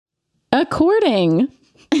according.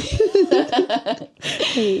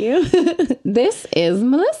 Hey. This is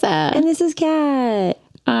Melissa. And this is Kat.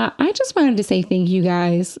 I just wanted to say thank you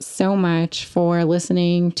guys so much for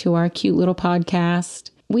listening to our cute little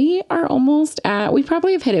podcast. We are almost at, we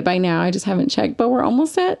probably have hit it by now. I just haven't checked, but we're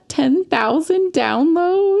almost at 10,000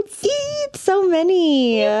 downloads. It's so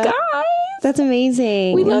many. Guys, That's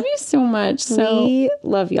amazing. we love you so much. So We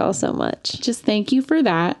love y'all so much. just thank you for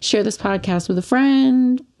that. Share this podcast with a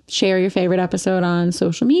friend. Share your favorite episode on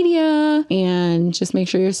social media, and just make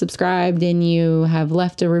sure you're subscribed and you have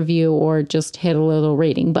left a review or just hit a little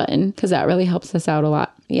rating button, because that really helps us out a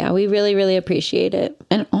lot. Yeah, we really, really appreciate it.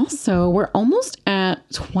 And also, we're almost at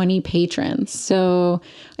 20 patrons. So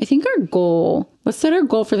I think our goal, let's set our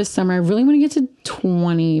goal for this summer. I really want to get to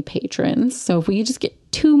 20 patrons. So if we could just get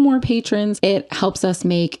 2 more patrons, it helps us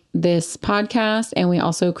make this podcast. And we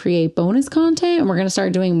also create bonus content. And we're going to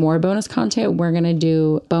start doing more bonus content. We're going to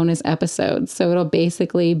do bonus episodes. So it'll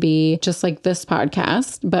basically be just like this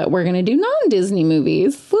podcast, but we're going to do non-Disney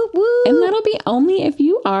movies. Whoop, whoop. And that'll be only if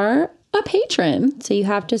you are a patron. So you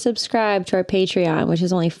have to subscribe to our Patreon, which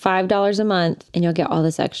is only $5 a month, and you'll get all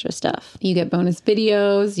this extra stuff. You get bonus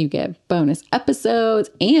videos, you get bonus episodes,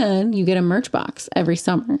 and you get a merch box every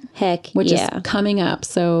summer, Heck, which yeah. is coming up.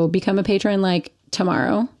 So become a patron like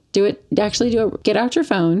tomorrow. Do it. Get out your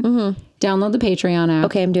phone, download the Patreon app,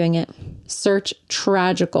 Okay, I'm doing it. search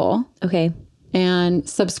Tragical, Okay, and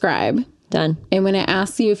subscribe. done. And when it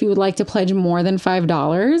asks you if you would like to pledge more than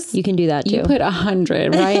 $5, You can do that too. you put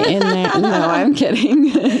 100 right in there. No, I'm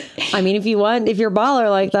kidding. I mean, if you're a baller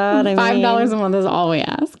like that, I mean, $5 a month is all we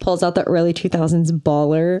ask. pulls out the early 2000s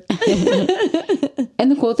baller. And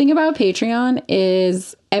the cool thing about Patreon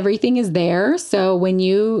is everything is there. So when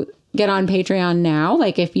you get on Patreon now,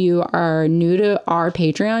 like if you are new to our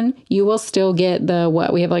Patreon, you will still get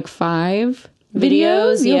we have like 5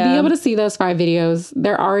 videos. You'll be able to see those 5 videos.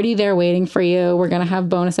 They're already there waiting for you. We're going to have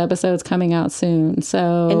bonus episodes coming out soon.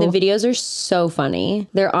 So And the videos are so funny.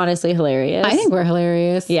 They're honestly hilarious. I think we're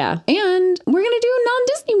hilarious. Yeah. And we're going to do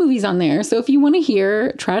non-Disney movies on there. So if you want to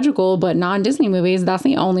hear Tragical but non-Disney movies, that's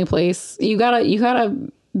the only place. You gotta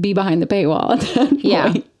be behind the paywall at that point.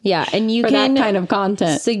 Yeah. Yeah. And you For can that kind of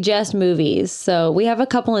content. suggest movies. So we have a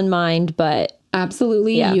couple in mind, but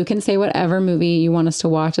Absolutely. Yeah. You can say whatever movie you want us to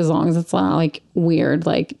watch as long as it's not like weird,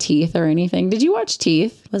 like Teeth or anything. Did you watch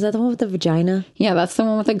Teeth? was that the one with the vagina? Yeah, that's the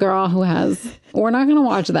one with the girl who has. We're not going to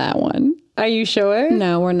watch that one. Are you sure?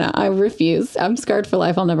 No, we're not. I refuse. I'm scarred for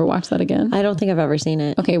life. I'll never watch that again. I don't think I've ever seen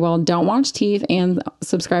it. Okay, well, don't watch Teeth and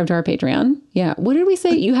subscribe to our Patreon. Yeah. What did we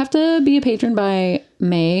say? You have to be a patron by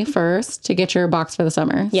May 1st to get your box for the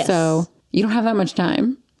summer. Yes. So you don't have that much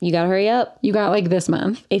time. You got to hurry up. You got like this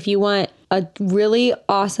month. If you want a really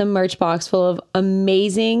awesome merch box full of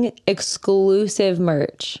amazing exclusive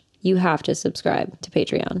merch, you have to subscribe to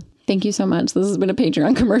Patreon. Thank you so much. This has been a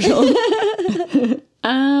Patreon commercial.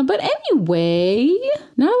 But anyway,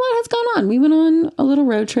 not a lot has gone on. We went on a little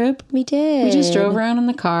road trip. We did. We just drove around in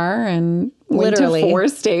the car and Literally. went to 4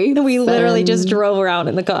 states. We literally and just drove around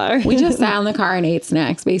in the car. We just sat in the car and ate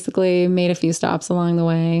snacks, basically. Made a few stops along the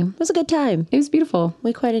way. It was a good time. It was beautiful.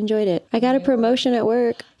 We quite enjoyed it. I got a promotion at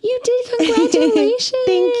work. You did. Congratulations.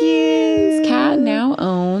 Thank you. Kat now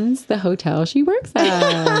owns the hotel she works at.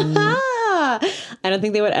 I don't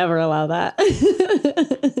think they would ever allow that.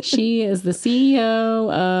 She is the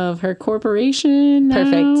CEO of her corporation now.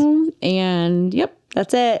 Perfect. And yep.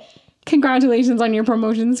 That's it. Congratulations on your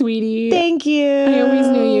promotion, sweetie. Thank you. I always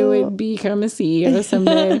knew you would become a CEO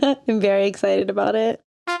someday. I'm very excited about it.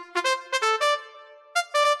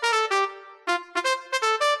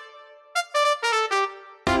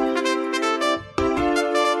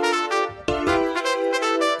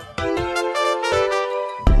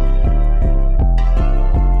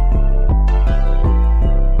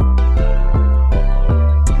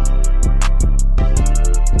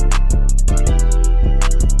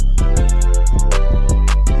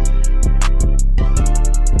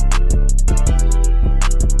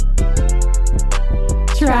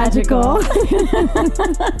 Tragical.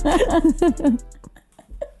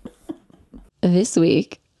 This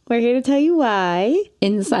week, We're here to tell you why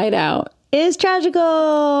Inside Out. is tragical.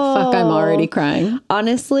 Fuck, I'm already crying.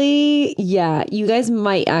 Honestly, yeah, you guys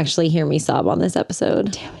might actually hear me sob on this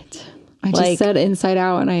episode. Damn it. I just said Inside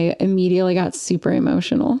Out and I immediately got super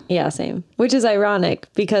emotional. Yeah, same. Which is ironic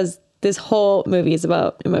because this whole movie is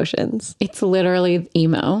about emotions. It's literally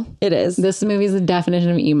emo. It is. This movie is the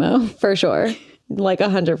definition of emo. For sure. like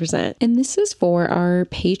 100%. And this is for our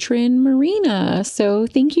patron, Marina. So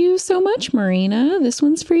thank you so much, Marina. This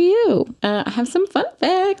one's for you. I have some fun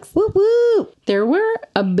facts. Woo woo. There were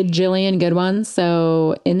a bajillion good ones.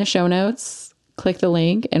 So in the show notes, click the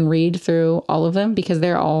link and read through all of them because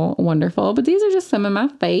they're all wonderful. But these are just some of my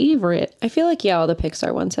favorite. I feel like, yeah, all the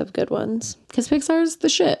Pixar ones have good ones. Because Pixar's the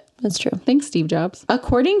shit. That's true. Thanks, Steve Jobs.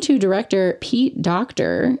 According to director Pete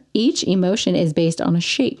Docter, each emotion is based on a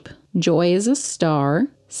shape. Joy is a star.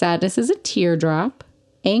 Sadness is a teardrop.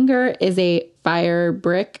 Anger is a fire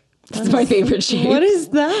brick. That's my favorite shape. What is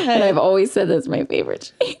that? And I've always said that's my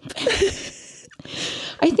favorite shape.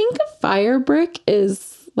 I think a fire brick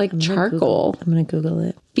is like charcoal. I'm going to Google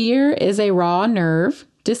it. Fear is a raw nerve.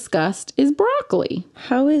 Disgust is broccoli.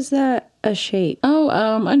 How is that a shape? Oh,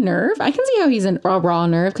 a nerve? I can see how he's a raw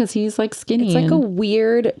nerve because he's like skinny. It's like a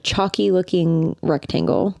weird chalky looking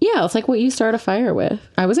rectangle. Yeah, it's like what you start a fire with.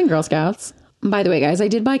 I was in Girl Scouts. By the way, guys, I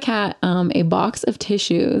did buy Kat a box of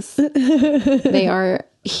tissues. They are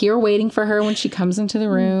here waiting for her when she comes into the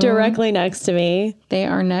room. Directly next to me. They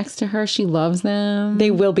are next to her. She loves them.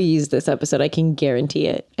 They will be used this episode. I can guarantee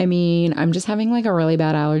it. I mean, I'm just having like a really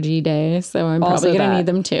bad allergy day, so I'm Also probably going to that. need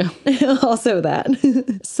them too. Also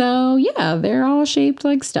that. So yeah, they're all shaped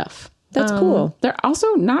like stuff. That's cool. They're also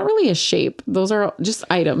not really a shape. Those are just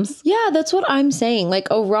items. Yeah, that's what I'm saying. Like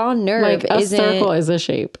a raw nerve Like a isn't... circle is a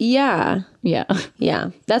shape. Yeah. Yeah. Yeah.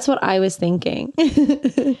 That's what I was thinking.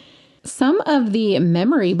 Some of the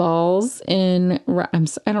memory balls in,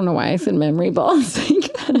 I don't know why I said memory balls.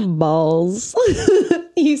 Balls.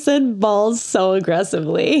 You said balls so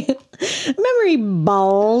aggressively. Memory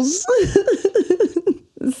balls.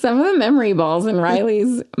 Some of the memory balls in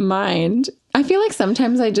Riley's mind. I feel like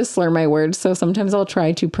sometimes I just slur my words. So sometimes I'll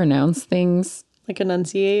try to pronounce things, Like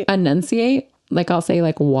enunciate. Like I'll say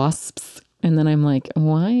like wasps. And then I'm like,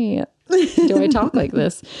 why do I talk like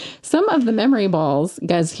this? Some of the memory balls,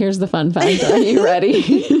 guys, here's the fun fact. Are you ready?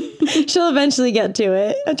 She'll eventually get to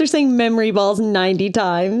it after saying memory balls 90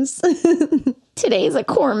 times. Today's a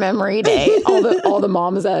core memory day. All the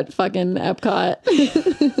moms at fucking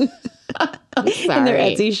Epcot. I'm sorry. In their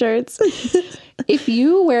Etsy shirts. If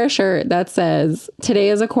you wear a shirt that says today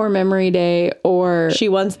is a core memory day or She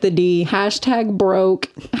wants the D. hashtag broke,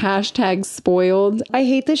 hashtag spoiled, I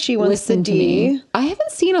hate that she wants listen the to D. me. I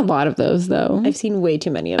haven't seen a lot of those though. I've seen way too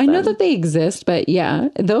many of I them. know that they exist, but yeah,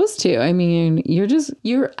 those two. I mean,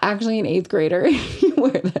 you're actually an 8th grader if you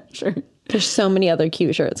wear that shirt. There's so many other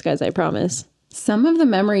cute shirts, guys, I promise. Some of the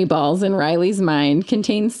memory balls in Riley's mind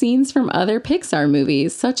contain scenes from other Pixar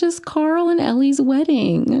movies, such as Carl and Ellie's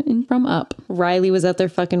wedding and from Up. Riley was at their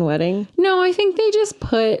fucking wedding. No, I think they just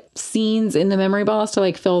put scenes in the memory balls to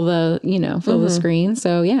like fill the screen.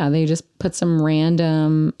 So yeah, they just put some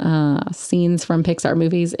random scenes from Pixar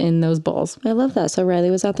movies in those balls. I love that. So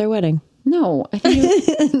Riley was at their wedding. No, I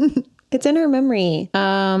think It's in her memory.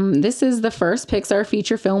 this is the first Pixar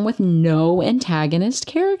feature film with no antagonist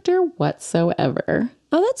character whatsoever.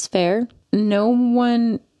 Oh, that's fair. No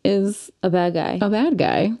one is A bad guy. a bad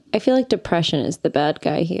guy. I feel like depression is the bad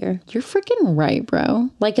guy here. You're freaking right, bro.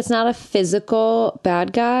 Like, it's not a physical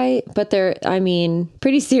bad guy, but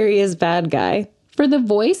pretty serious bad guy. For the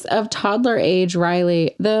voice of toddler age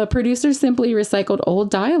Riley, the producers simply recycled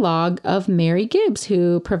old dialogue of Mary Gibbs,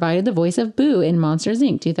 who provided the voice of Boo in Monsters,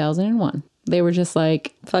 Inc. 2001. They were just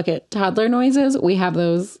like, Fuck it. toddler noises, we have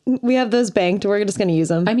those. We have those banked. We're just going to use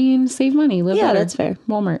them. I mean, save money, live Yeah, better. that's fair.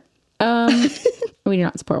 Walmart. We do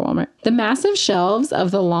not support Walmart. The massive shelves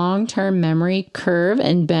of the long-term memory curve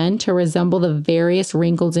and bend to resemble the various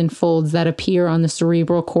wrinkles and folds that appear on the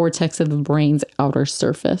cerebral cortex of the brain's outer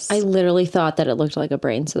surface. I literally thought that it looked like a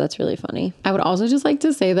brain, so that's really funny. I would also just like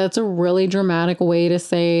to say that's a really dramatic way to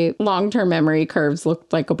say long-term memory curves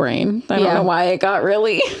looked like a brain. I don't know why it got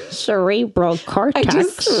really... Cerebral I cortex.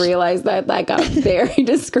 just realized that got very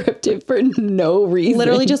descriptive for no reason.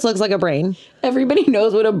 Literally just looks like a brain. Everybody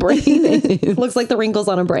knows what a brain is. Looks like the wrinkles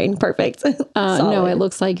on a brain. Perfect. No, it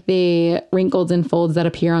looks like the wrinkles and folds that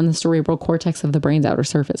appear on the cerebral cortex of the brain's outer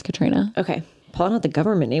surface, Katrina. Okay. Pulling out the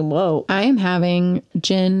government name. Whoa. I am having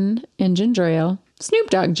gin and ginger ale. Snoop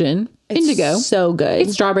Dogg gin. Indigo. So good.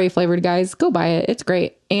 It's strawberry flavored, guys. Go buy it. It's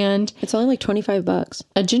great. And It's only like $25.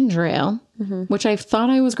 a ginger ale, which I thought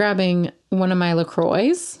I was grabbing one of my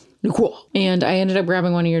LaCroix. And I ended up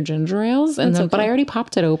grabbing one of your ginger ales, and then, but I already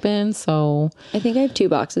popped it open, so I think I have 2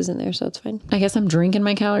 boxes in there, so it's fine. I guess I'm drinking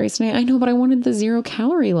my calories tonight. I know, but I wanted the 0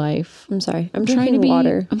 calorie life. I'm sorry. I'm Trying to drinking be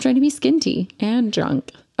water. I'm trying to be skinty and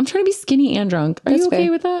drunk. I'm trying to be skinny and drunk. Are you okay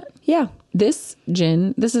fair. with that? Yeah. This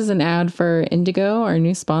gin, this is an ad for Indigo, our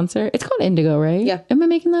new sponsor. It's called Indigo, right? Yeah. Am I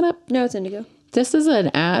making that up? No, it's indigo. This is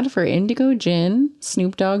an ad for Indigo Gin,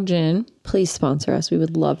 Snoop Dogg Gin. Please sponsor us. We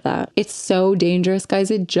would love that. It's so dangerous, guys.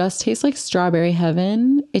 It just tastes like strawberry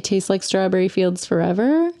heaven. It tastes like strawberry fields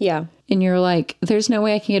forever. Yeah. And you're like, there's no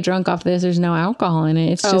way I can get drunk off this. There's no alcohol in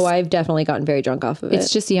it. It's just, I've definitely gotten very drunk off of it.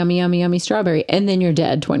 it's just yummy, yummy, yummy strawberry. And then you're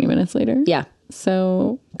dead 20 minutes later. Yeah.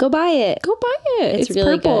 So Go buy it. go buy it. It's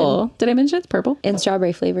really purple. Did I mention it's purple? And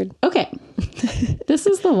strawberry flavored. Okay. This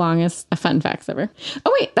is the longest fun facts ever.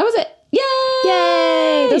 Oh, wait, that was it. Yay!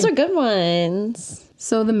 Yay! Those are good ones.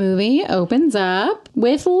 So the movie opens up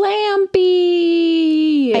with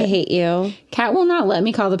Lampy. I hate you. Kat will not let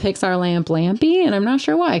me call the Pixar lamp Lampy, and I'm not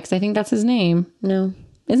sure why, because I think that's his name. No.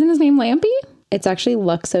 Isn't his name Lampy? It's actually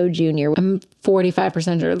Luxo Jr. I'm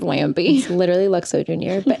 45% sure it's Lampy. Literally Luxo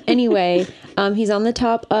Jr. But anyway, he's on the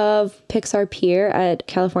top of Pixar Pier at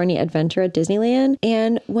California Adventure at Disneyland.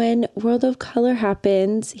 And when World of Color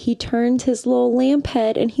happens, he turns his little lamp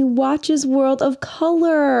head and he watches World of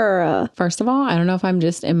Color. First of all, I don't know if I'm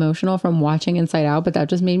just emotional from watching Inside Out, but that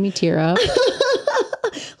just made me tear up.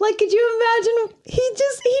 Like, could you imagine?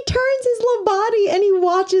 He turns his little body and he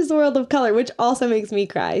watches World of Color, which also makes me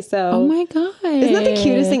cry. So, Oh my God. Isn't that the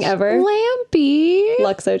cutest thing ever? Lampy.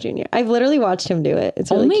 Luxo Jr. I've literally watched him do it. It's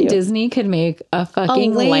really Only cute. Disney could make a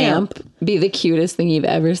fucking lamp. lamp be the cutest thing you've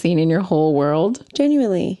ever seen in your whole world.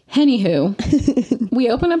 Genuinely. Anywho, we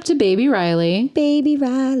open up to Baby Riley, Baby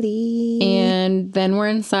Riley. and then we're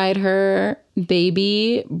inside her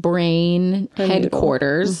baby brain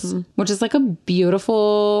headquarters, which is like a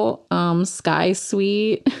beautiful sky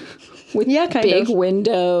suite with big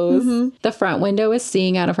windows. The front window is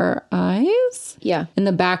seeing out of her eyes. Yeah. And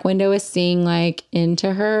the back window is seeing like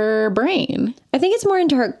into her brain. I think it's more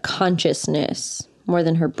into her consciousness more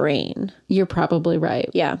than her brain. You're probably right.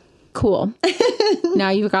 Yeah. Cool. Now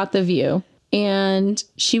you've got the view. And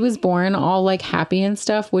she was born all like happy and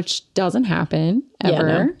stuff, which doesn't happen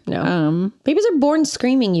ever. Yeah, no. Babies are born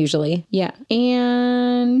screaming usually. Yeah.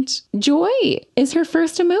 And joy is her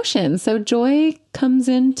first emotion. So Joy comes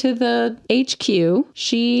into the HQ.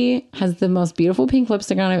 She has the most beautiful pink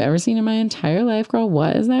lipstick on I've ever seen in my entire life. Girl,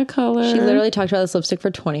 what is that color? She literally talked about this lipstick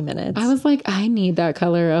for 20 minutes. I was like, I need that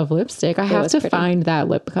color of lipstick. I have to find that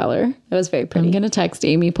lip color. It was very pretty. I'm going to text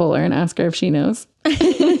Amy Poehler and ask her if she knows.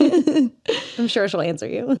 I'm sure she'll answer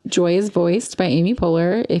you. Joy is voiced by Amy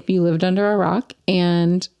Poehler, if you lived under a rock.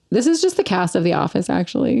 And this is just the cast of The Office,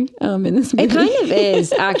 actually, in this movie. It kind of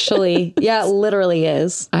is, actually. Yeah, it literally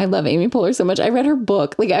is. I love Amy Poehler so much. I read her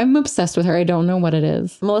book. Like, I'm obsessed with her. I don't know what it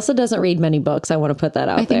is. Melissa doesn't read many books. I want to put that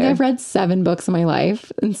out there. I think I've read 7 books in my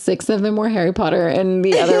life, and 6 of them were Harry Potter, and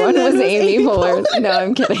the other one was Amy Poehler. No,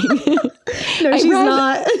 I'm kidding. No, she's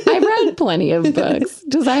not. I've read plenty of books.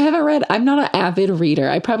 I'm not an avid reader.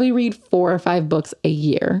 I probably read 4 or 5 books a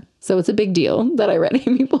year. So it's a big deal that I read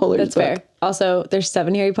Amy Poehler's That's book. fair. Also, there's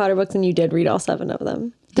 7 Harry Potter books and you did read all 7 of them.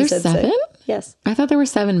 You There's said 7? 6. Yes. I thought there were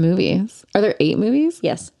 7 movies. Are there 8 movies?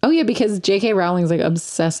 Yes. Oh yeah, because J.K. Rowling's like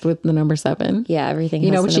obsessed with the number 7. Yeah, everything.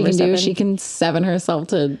 You know has what the she can number do? 7. She can 7 herself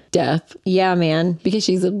to death Yeah, man. because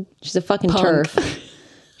she's a She's a fucking punk. turf.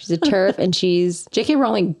 She's a turf and she's, J.K.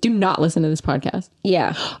 Rowling. Do not listen to this podcast.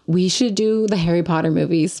 yeah, We should do the Harry Potter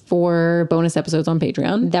movies for bonus episodes on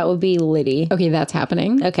Patreon. that would be Liddy. Okay, that's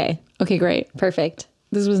happening. Okay, Okay, great. perfect.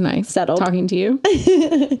 This was nice. Settled. Talking to you.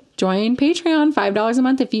 Join Patreon, $5 a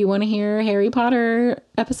month if you want to hear Harry Potter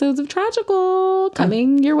episodes of Tragical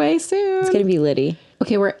coming your way soon. It's going to be Liddy.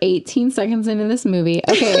 Okay, we're 18 seconds into this movie.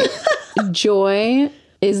 Okay, Joy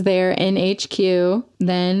is there in HQ.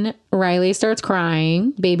 Then Riley starts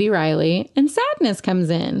crying, baby Riley, and Sadness comes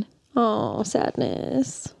in. Oh,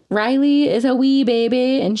 sadness. Riley is a wee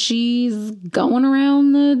baby and she's going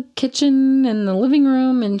around the kitchen and the living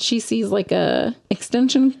room and she sees like a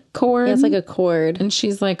extension cord. Yeah, it's like a cord. And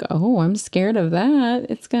she's like, oh, I'm scared of that.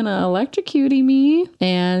 It's gonna electrocute me.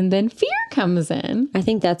 And then fear comes in. I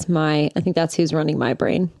think that's who's running my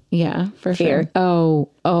brain. Yeah, for Fear. sure.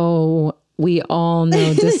 Oh, we all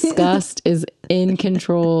know disgust is in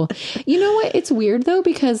control. You know what? It's weird though,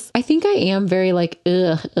 because I think I am very like,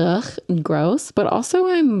 ugh, gross. But also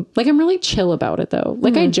I'm really chill about it though.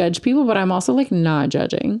 Like I judge people, but I'm also like not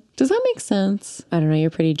judging. Does that make sense? I don't know. You're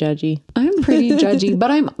pretty judgy. I'm pretty judgy,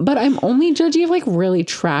 but I'm only judgy of like really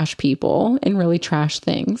trash people and really trash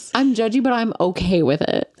things. I'm judgy, but I'm okay with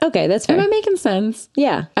it. Okay, that's Am fair. I making sense?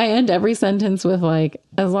 Yeah. I end every sentence with like,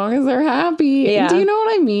 as long as they're happy. Yeah. Do you know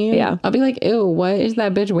what I mean? Yeah. I'll be like, ew, what is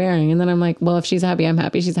that bitch wearing? And then I'm like, well, if she's happy, I'm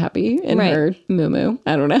happy she's happy in Right. her muumuu.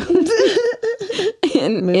 I don't know.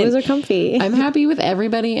 Moos are comfy. I'm happy with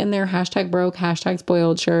everybody in their hashtag broke, hashtag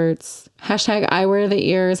spoiled shirts, hashtag I wear the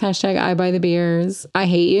ears, hashtag I buy the beers. I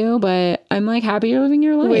hate you, but I'm like happy you're living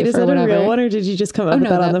your life. Wait, is that a real one or did you just come up with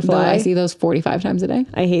that on the fly? I see those 45 times a day.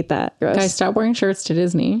 I hate that. Gross. Guys, stop wearing shirts to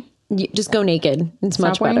Disney. Just go naked. It's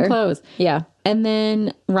much Stop wearing better. clothes. Yeah. And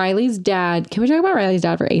then Riley's dad. Can we talk about Riley's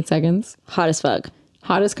dad for 8 seconds? Hot as fuck.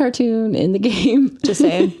 Hottest cartoon in the game. Just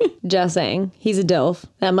saying. Just saying. He's a DILF.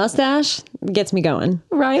 That mustache gets me going.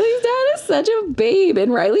 Riley's dad is such a babe,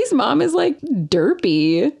 and Riley's mom is like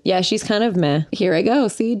derpy. Yeah, she's kind of meh. Here I go.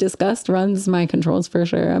 See, disgust runs my controls for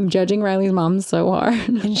sure. I'm judging Riley's mom so hard.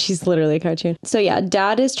 And she's literally a cartoon. So yeah,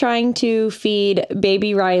 dad is trying to feed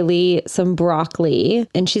baby Riley some broccoli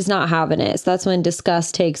and she's not having it. So that's when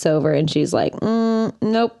disgust takes over and she's like,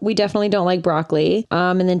 nope, we definitely don't like broccoli.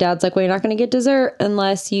 And then dad's like, well, you're not going to get dessert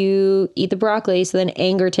unless you eat the broccoli. So then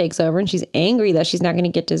anger takes over and she's angry that she's not going to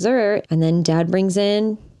get dessert. And then dad brings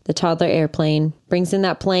in the toddler airplane, brings in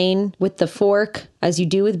that plane with the fork, as you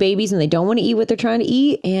do with babies when they don't want to eat what they're trying to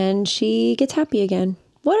eat. And she gets happy again.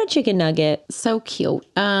 What a chicken nugget. So cute.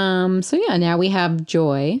 So yeah, now we have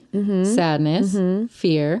joy, sadness,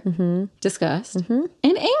 fear, disgust, and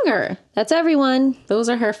anger. That's everyone. Those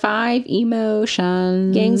are her 5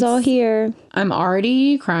 emotions. Gang's all here. I'm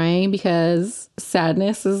already crying because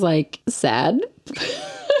sadness is like sad.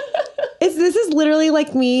 This is literally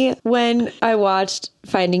like me when I watched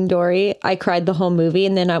Finding Dory. I cried the whole movie.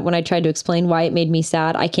 And then when I tried to explain why it made me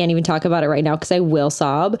sad, I can't even talk about it right now because I will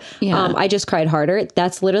sob. Yeah. I just cried harder.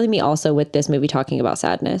 That's literally me also with this movie talking about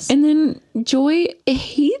sadness. And then Joy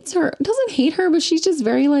hates her. Doesn't hate her, but she's just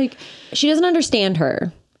very like... She doesn't understand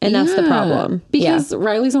her. And that's the problem. Because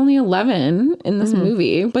Riley's only 11 in this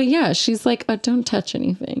movie. But yeah, she's like, oh, don't touch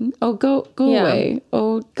anything. Oh, go away.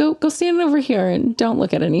 Oh, go stand over here and don't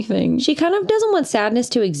look at anything. She kind of doesn't want sadness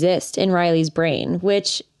to exist in Riley's brain,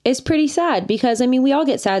 which is pretty sad because, I mean, we all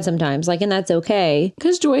get sad sometimes, like, and that's okay.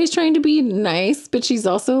 Because Joy is trying to be nice, but she's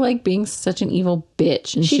also like being such an evil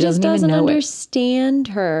bitch. And she just doesn't even know understand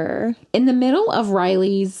her. In the middle of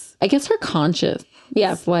Riley's, I guess her conscious.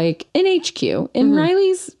 Yeah, like in HQ, in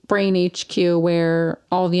Riley's brain HQ, where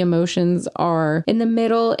all the emotions are. In the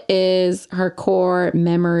middle is her core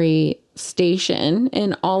memory station,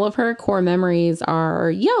 and all of her core memories are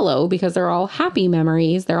yellow because they're all happy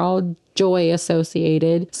memories. They're all joy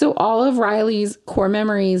associated. So all of Riley's core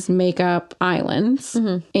memories make up islands.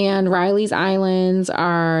 And Riley's islands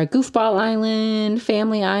are Goofball Island,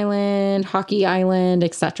 Family Island, Hockey Island,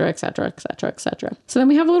 etc., etc., etc., etc. So then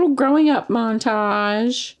we have a little growing up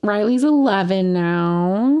montage. Riley's 11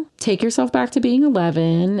 now. Take yourself back to being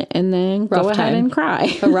 11 and then go ahead and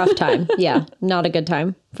cry. A rough time. Yeah, not a good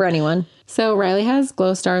time for anyone. So Riley has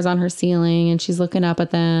glow stars on her ceiling and she's looking up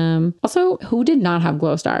at them. Also, who did not have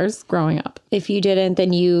glow stars growing up? If you didn't,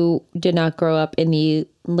 then you did not grow up in the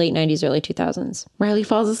late 90s, early 2000s. Riley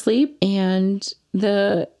falls asleep and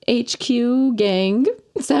the HQ gang,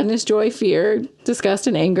 sadness, joy, fear, disgust,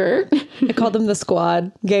 and anger. I called them the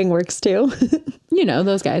squad. Gang works too. You know,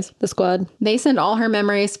 those guys. The squad. They send all her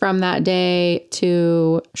memories from that day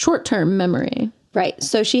to short-term memory. Right.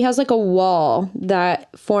 So she has like a wall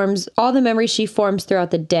that forms all the memories she forms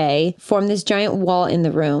throughout the day, form this giant wall in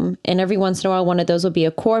the room. And every once in a while, one of those will be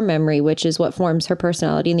a core memory, which is what forms her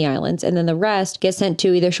personality in the islands. And then the rest gets sent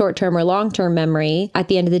to either short-term or long-term memory at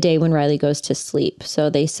the end of the day when Riley goes to sleep. So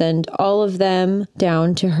they send all of them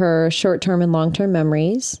down to her short-term and long-term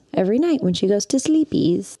memories every night when she goes to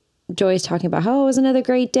sleepies. Joy's talking about, oh, it was another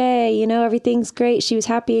great day. You know, everything's great. She was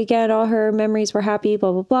happy again. All her memories were happy,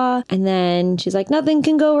 blah, blah, blah. And then she's like, nothing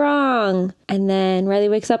can go wrong. And then Riley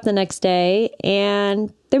wakes up the next day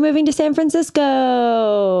and they're moving to San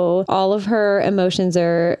Francisco. All of her emotions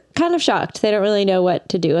are kind of shocked. They don't really know what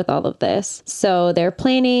to do with all of this. So they're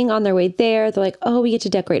planning on their way there. They're like, oh, we get to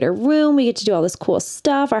decorate our room. We get to do all this cool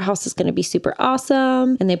stuff. Our house is going to be super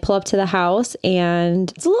awesome. And they pull up to the house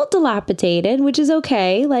and it's a little dilapidated, which is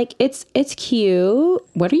okay. Like, it's cute.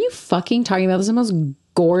 What are you fucking talking about? This is the most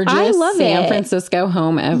gorgeous I love San it. Francisco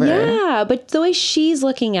home ever. Yeah, but the way she's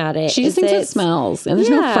looking at it, She just thinks it smells and there's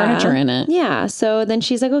no furniture in it. Yeah. So then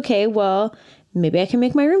she's like, okay, well, maybe I can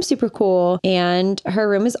make my room super cool. And her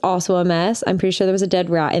room is also a mess. I'm pretty sure there was a dead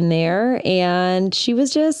rat in there. And she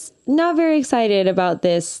was just not very excited about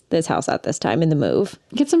this house at this time in the move.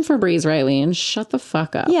 Get some Febreze, Riley, and shut the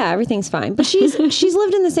fuck up. Yeah, everything's fine. But she's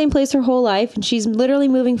lived in the same place her whole life, and she's literally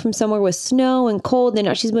moving from somewhere with snow and cold, and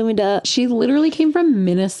now she's moving to She literally came from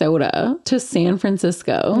Minnesota to San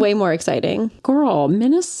Francisco. way more exciting. Girl,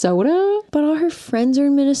 Minnesota? But all her friends are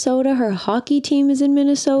in Minnesota. Her hockey team is in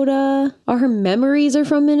Minnesota. All her memories are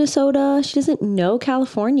from Minnesota. She doesn't know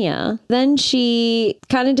California. Then she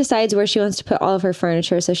kind of decides where she wants to put all of her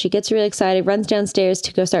furniture. So she gets really excited, runs downstairs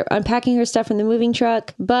to go start unpacking her stuff from the moving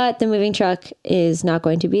truck. But the moving truck is not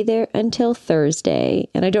going to be there until Thursday.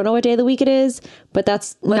 And I don't know what day of the week it is, but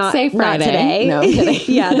that's Let's say Friday. not today. No, I'm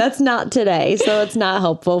kidding. Yeah, that's not today. So it's not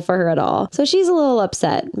helpful for her at all. So she's a little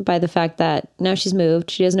upset by the fact that now she's moved.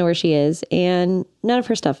 She doesn't know where she is. And none of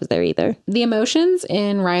her stuff is there either. The emotions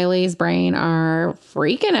in Riley's brain are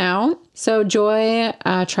freaking out. So Joy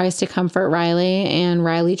tries to comfort Riley, and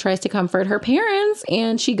Riley tries to comfort her parents,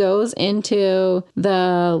 and she goes into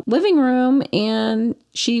the living room and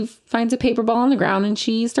she finds a paper ball on the ground and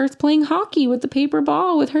she starts playing hockey with the paper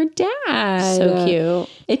ball with her dad. So cute.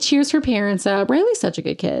 It cheers her parents up. Riley's such a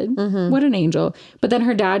good kid. What an angel. But then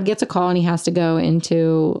her dad gets a call and he has to go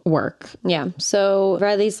into work. Yeah. So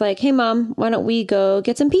Riley's like, hey, Mom, why don't we go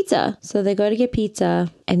get some pizza? So they go to get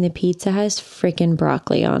pizza, and the pizza has freaking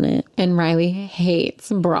broccoli on it. And Riley hates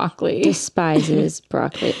broccoli. Despises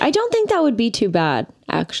broccoli. I don't think that would be too bad,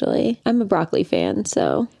 actually. I'm a broccoli fan,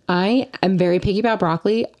 so. I am very picky about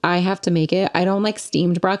broccoli. I have to make it. I don't like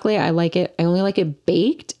steamed broccoli. I like it. I only like it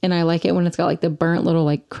baked, and I like it when it's got like the burnt little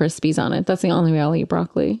like crispies on it. That's the only way I'll eat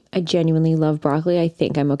broccoli. I genuinely love broccoli. I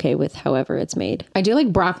think I'm okay with however it's made. I do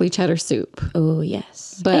like broccoli cheddar soup. Oh,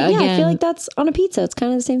 yes. But yeah, I again- feel like that's on a pizza. It's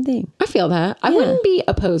kind of the same thing. I feel that. I wouldn't be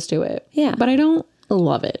opposed to it. Yeah. But I don't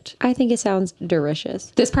love it. I think it sounds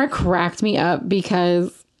delicious. This part cracked me up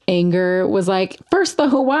because Anger was like, first the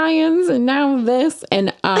Hawaiians and now this.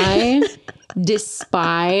 And I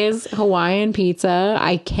despise Hawaiian pizza.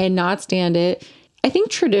 I cannot stand it. I think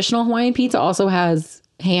traditional Hawaiian pizza also has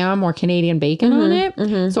ham or Canadian bacon on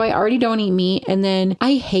it. So I already don't eat meat. And then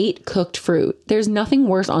I hate cooked fruit. There's nothing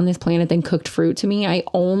worse on this planet than cooked fruit to me. I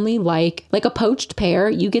only like a poached pear.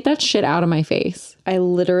 You get that shit out of my face. I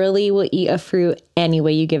literally will eat a fruit any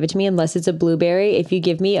way you give it to me, unless it's a blueberry. If you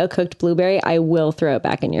give me a cooked blueberry, I will throw it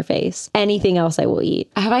back in your face. Anything else I will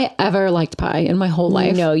eat. Have I ever liked pie in my whole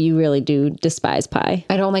life? No, you really do despise pie.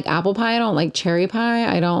 I don't like apple pie. I don't like cherry pie.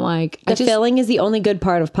 I don't like... The filling is the only good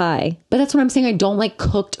part of pie. But that's what I'm saying. I don't like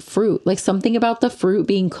cooked fruit. Like something about the fruit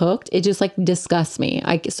being cooked, it just like disgusts me.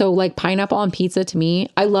 So like pineapple on pizza to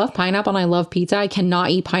me, I love pineapple and I love pizza. I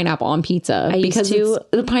cannot eat pineapple on pizza because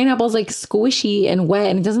the pineapple's like squishy and wet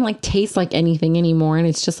and it doesn't like taste like anything anymore. And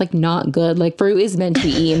it's just like not good. Like fruit is meant to be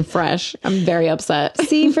eaten fresh. I'm very upset.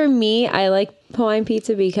 See, for me, I like Hawaiian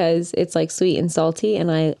pizza because it's like sweet and salty, and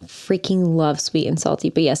I freaking love sweet and salty.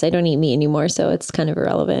 But yes, I don't eat meat anymore, so it's kind of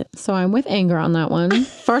irrelevant. So I'm with Anger on that one.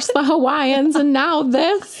 First the Hawaiians and now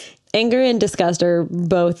this. Anger and disgust are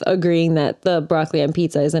both agreeing that the broccoli on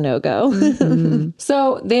pizza is a no-go.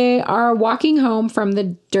 So they are walking home from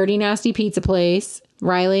the Dirty Nasty Pizza place,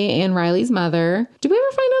 Riley and Riley's mother. Did we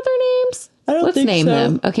ever find out their names? Let's think name so.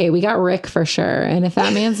 them. Okay, we got Rick for sure. And if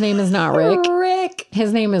that man's name is not Rick, Rick.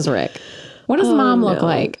 his name is Rick. What does mom look no.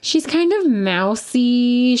 like? She's kind of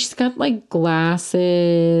mousy. She's got like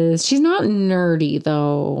glasses. She's not nerdy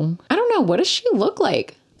though. I don't know. What does she look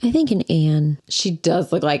like? I think an Anne. She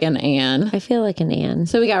does look like an Anne. I feel like an Anne.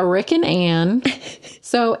 So we got Rick and Anne.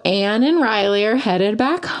 So Anne and Riley are headed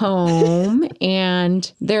back home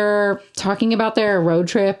and they're talking about their road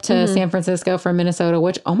trip to San Francisco from Minnesota,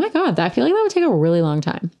 which, oh my God, I feel like that would take a really long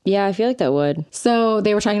time. Yeah, I feel like that would. So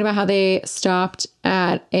they were talking about how they stopped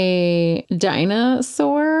at a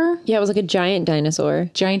dinosaur. Yeah, it was like a giant dinosaur.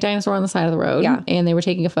 Giant dinosaur on the side of the road. Yeah. And they were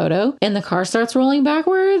taking a photo and the car starts rolling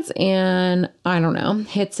backwards and I don't know,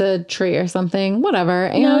 hits a tree or something, whatever.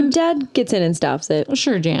 And No, Dad gets in and stops it.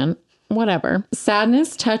 sure, Jan. Whatever.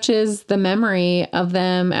 Sadness touches the memory of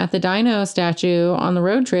them at the dino statue on the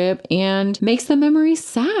road trip and makes the memory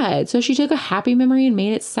sad. So she took a happy memory and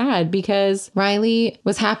made it sad because Riley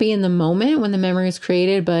was happy in the moment when the memory was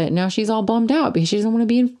created, but now she's all bummed out because she doesn't want to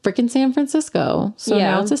be in freaking San Francisco. So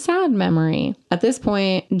Yeah. now it's a sad memory. At this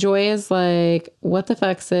point, Joy is like, what the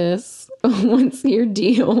fuck, sis? What's your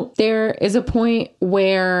deal? There is a point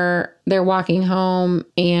where they're walking home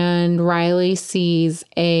and Riley sees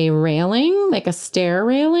a railing, like a stair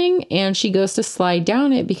railing, and she goes to slide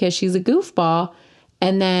down it because she's a goofball.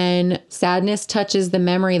 And then sadness touches the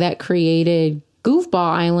memory that created Goofball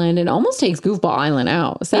Island and almost takes Goofball Island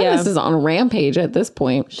out. Sadness is on a rampage at this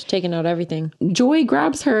point. She's taking out everything. Joy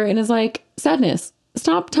grabs her and is like, Sadness,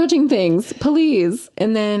 stop touching things, please.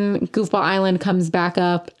 And then Goofball Island comes back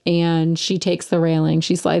up and she takes the railing.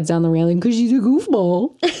 She slides down the railing because she's a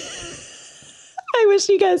goofball. I wish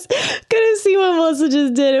you guys could have seen what Melissa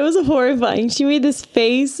just did. It was horrifying. She made this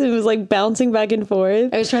face and was like bouncing back and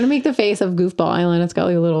forth. I was trying to make the face of Goofball Island. It's got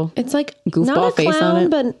like a little It's like goofball not a face clown, on it.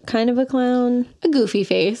 but kind of a clown. A goofy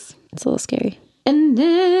face. It's a little scary. And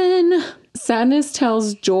then Sadness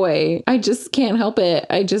tells Joy, I just can't help it.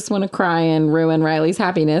 I just want to cry and ruin Riley's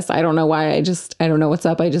happiness. I don't know why. I don't know what's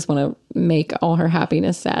up. I just want to make all her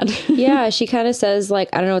happiness sad. Yeah, she kind of says like,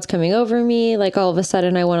 I don't know what's coming over me. Like all of a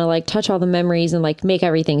sudden I want to like touch all the memories and like make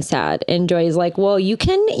everything sad. And Joy's like, well, you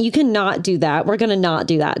cannot do that. We're going to not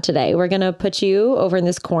do that today. We're going to put you over in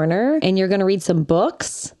this corner and you're going to read some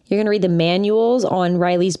books. You're going to read the manuals on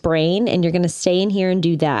Riley's brain and you're going to stay in here and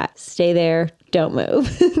do that. Stay there. Don't move.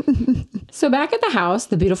 So back at the house,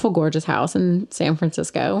 the beautiful, gorgeous house in San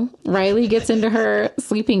Francisco, Riley gets into her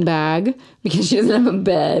sleeping bag because she doesn't have a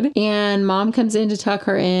bed. And Mom comes in to tuck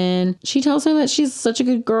her in. She tells her that she's such a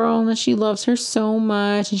good girl and that she loves her so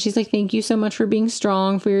much. And she's like, thank you so much for being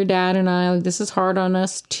strong for your dad and I. Like, this is hard on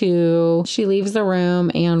us too. She leaves the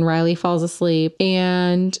room and Riley falls asleep.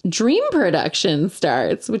 And dream production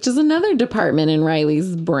starts, which is another department in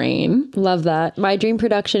Riley's brain. Love that. My dream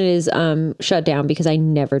production is shut down because I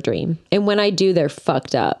never dream. And when I do, they're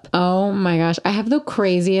fucked up. Oh my gosh. I have the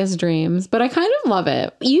craziest dreams, but I kind of love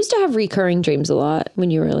it. You used to have recurring dreams a lot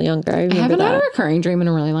when you were really younger. I remember I haven't that. had a recurring dream in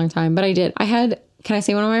a really long time, but I did. Can I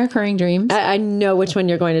say one of my recurring dreams? I know which one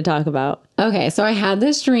you're going to talk about. Okay, so I had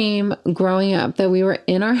this dream growing up that we were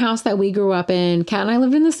in our house that we grew up in. Kat and I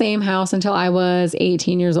lived in the same house until I was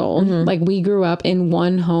 18 years old. Mm-hmm. Like we grew up in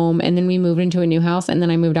one home and then we moved into a new house and then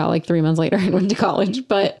I moved out like 3 months later and went to college.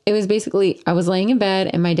 But it was basically, I was laying in bed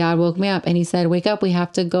and my dad woke me up and he said, wake up, we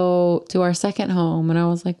have to go to our second home. And I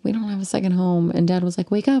was like, we don't have a second home. And Dad was like,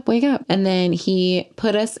 wake up, wake up. And then he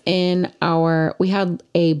put us in we had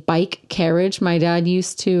a bike carriage. My dad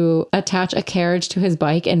used to attach a carriage to his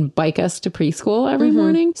bike and bike us to preschool every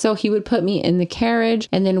morning. So he would put me in the carriage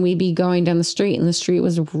and then we'd be going down the street and the street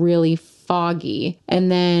was really foggy. And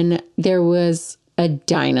then there was a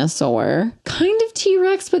dinosaur, kind of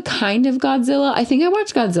T-Rex, but kind of Godzilla. I think I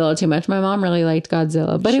watched Godzilla too much. My mom really liked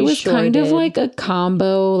Godzilla, but it was kind of like a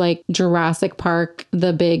combo, like Jurassic Park,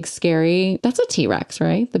 the big scary. That's a T-Rex,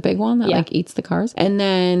 right? The big one that like eats the cars. And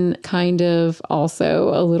then kind of also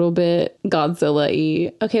a little bit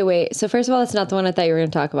Godzilla-y. Okay, wait. So first of all, that's not the one I thought you were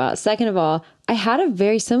going to talk about. Second of all, I had a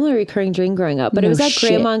very similar recurring dream growing up, but it was at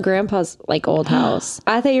Grandma and Grandpa's like old house.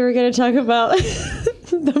 I thought you were going to talk about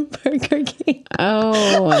the Burger King.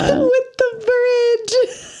 Oh. With the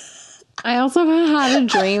bridge. I also had a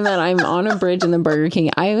dream that I'm on a bridge in the Burger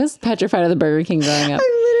King. I was petrified of the Burger King growing up.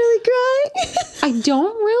 I literally cried. I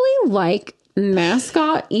don't really like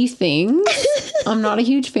mascot-y things. I'm not a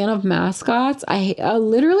huge fan of mascots. I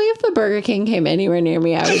literally, if the Burger King came anywhere near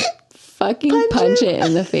me, I would fucking punch it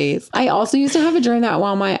in the face. I also used to have a dream that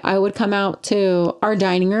while I would come out to our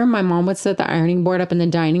dining room, my mom would set the ironing board up in the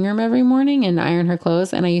dining room every morning and iron her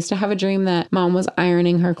clothes. And I used to have a dream that Mom was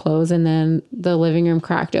ironing her clothes and then the living room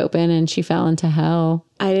cracked open and she fell into hell.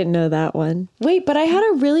 I didn't know that one. Wait, but I had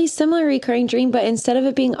a really similar recurring dream, but instead of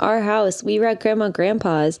it being our house, we were at Grandma and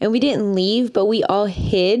Grandpa's and we didn't leave, but we all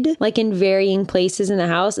hid like in varying places in the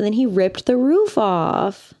house. And then he ripped the roof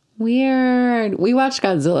off. Weird. We watched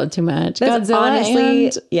Godzilla too much. That's Godzilla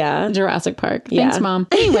honestly, and Jurassic Park. Thanks, Mom.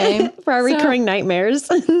 Anyway. For our recurring nightmares.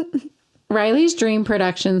 Riley's dream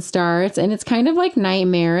production starts and it's kind of like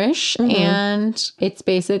nightmarish and it's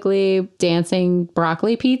basically dancing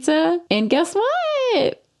broccoli pizza. And guess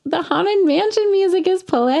what? The Haunted Mansion music is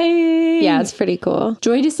playing. Yeah, it's pretty cool.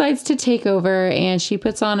 Joy decides to take over and she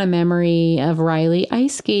puts on a memory of Riley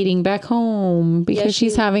ice skating back home because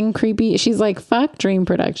she's having creepy. She's like, fuck dream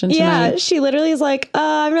production tonight. Yeah, she literally is like,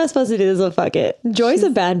 I'm not supposed to do this, so fuck it. Joy's a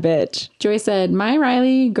bad bitch. Joy said, my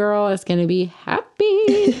Riley girl is going to be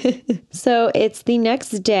happy. So it's the next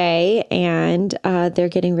day and they're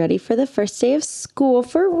getting ready for the first day of school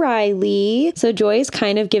for Riley. So Joy is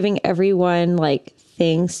kind of giving everyone like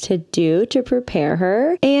things to do to prepare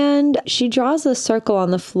her. And she draws a circle on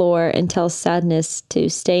the floor and tells Sadness to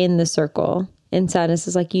stay in the circle. And Sadness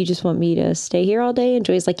is like, you just want me to stay here all day? And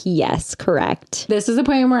Joy's like, yes, correct. This is the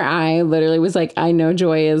point where I literally was like, I know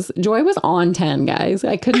Joy was on 10, guys.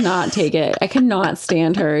 I could not take it. I could not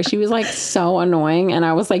stand her. She was like so annoying. And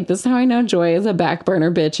I was like, this is how I know Joy is a back burner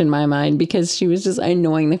bitch in my mind because she was just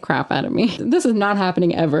annoying the crap out of me. This is not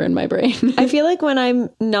happening ever in my brain. I feel like when I'm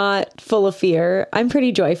not full of fear, I'm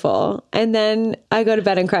pretty joyful. And then I go to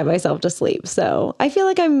bed and cry myself to sleep. So I feel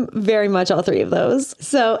like I'm very much all three of those.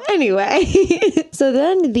 So anyway... So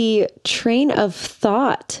then the train of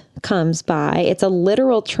thought comes by. It's a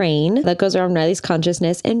literal train that goes around Riley's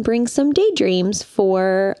consciousness and brings some daydreams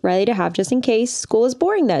for Riley to have just in case school is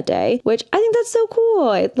boring that day, which I think that's so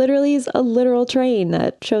cool. It literally is a literal train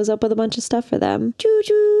that shows up with a bunch of stuff for them. Choo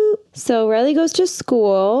choo. So Riley goes to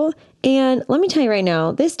school. And let me tell you right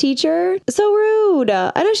now, this teacher is so rude.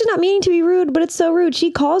 I know she's not meaning to be rude, but it's so rude. She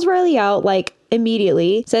calls Riley out like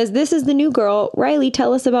immediately, says, "This is the new girl. Riley,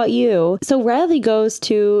 tell us about you." So Riley goes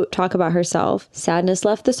to talk about herself. Sadness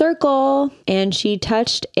left the circle and she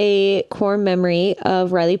touched a core memory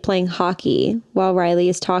of Riley playing hockey while Riley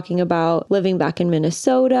is talking about living back in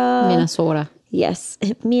Minnesota. Minnesota. Yes,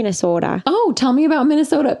 Minnesota. Oh, tell me about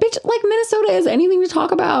Minnesota. Bitch, like Minnesota is anything to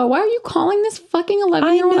talk about. Why are you calling this fucking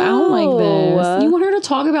 11-year-old out like this? You want her to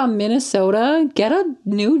talk about Minnesota? Get a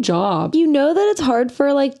new job. You know that it's hard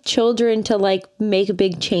for like children to like make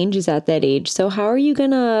big changes at that age. So how are you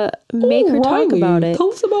gonna make her talk about it?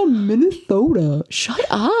 Tell us about Minnesota. Shut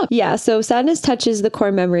up. Yeah, so sadness touches the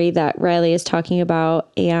core memory that Riley is talking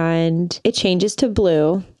about and it changes to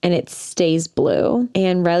blue. And it stays blue.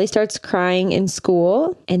 And Riley starts crying in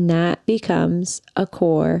school, and that becomes a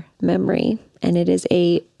core memory. And it is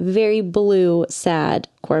a very blue, sad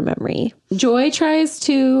core memory. Joy tries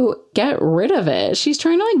to get rid of it. She's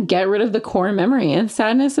trying to like get rid of the core memory. And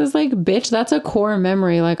Sadness is like, bitch, that's a core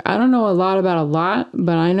memory. Like, I don't know a lot about a lot,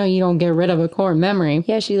 but I know you don't get rid of a core memory.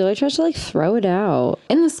 Yeah, she literally tries to like throw it out.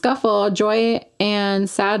 In the scuffle, Joy and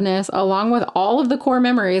Sadness, along with all of the core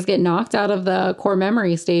memories, get knocked out of the core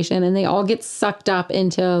memory station and they all get sucked up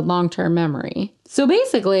into long-term memory. So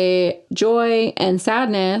basically, Joy and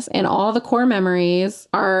Sadness and all the core memories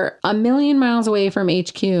are a million miles away from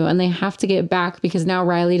HQ and they have to get back because now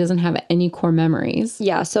Riley doesn't have any core memories.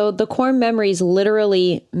 Yeah, so the core memories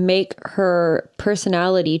literally make her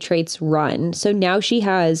personality traits run. So now she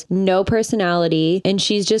has no personality and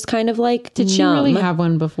she's just kind of like Did she numb. really have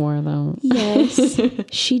one before though? Yes,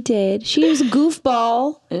 she did. She was a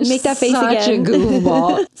goofball. Make that face Such again. a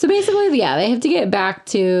goofball. So basically, yeah, they have to get back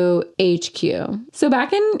to HQ. So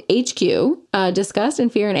back in HQ, disgust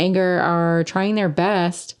and fear and anger are trying their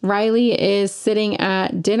best. Riley is sitting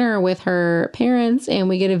at dinner with her parents and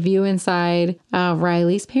we get a view inside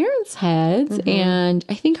Riley's parents' heads. And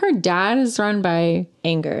I think her dad is run by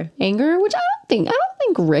Anger. which I don't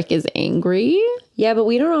think Rick is angry. Yeah, but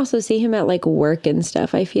we don't also see him at like work and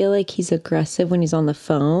stuff. I feel like he's aggressive when he's on the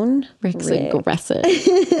phone. Rick's aggressive.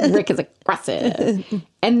 Rick is aggressive.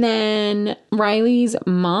 And then Riley's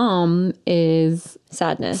mom is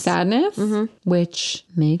Sadness. which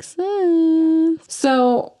makes sense.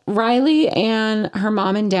 So Riley and her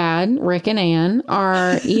mom and dad, Rick and Ann,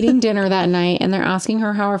 are eating dinner that night and they're asking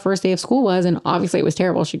her how her first day of school was. And obviously it was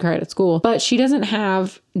terrible. She cried at school, but she doesn't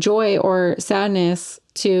have joy or sadness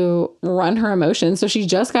to run her emotions. So she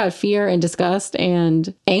just got fear and disgust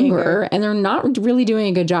and anger. And they're not really doing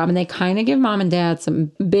a good job. And they kind of give mom and dad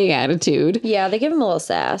some big attitude. Yeah, they give him a little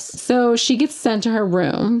sass. So she gets sent to her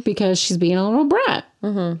room because she's being a little brat.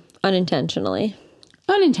 Unintentionally.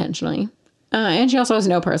 And she also has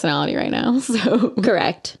no personality right now. So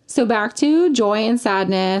Correct. So back to Joy and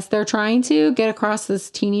Sadness. They're trying to get across this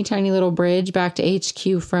teeny tiny little bridge back to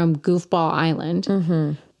HQ from Goofball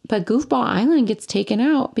Island. But Goofball Island gets taken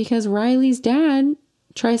out because Riley's dad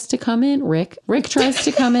tries to come in. Rick tries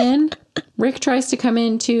to come in. Rick tries to come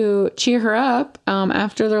in to cheer her up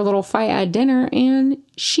after their little fight at dinner. And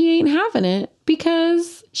she ain't having it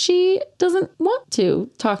because she doesn't want to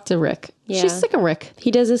talk to Rick. Yeah. She's sick of Rick.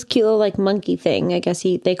 He does this cute little like monkey thing. I guess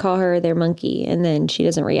they call her their monkey and then she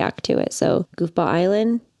doesn't react to it. So Goofball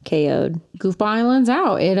Island KO'd. Goofball Island's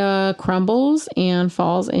out. It crumbles and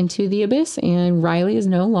falls into the abyss, and Riley is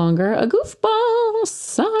no longer a goofball.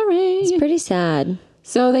 Sorry. It's pretty sad.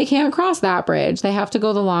 So they can't cross that bridge. They have to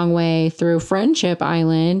go the long way through Friendship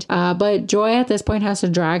Island. But Joy at this point has to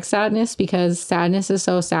drag Sadness because Sadness is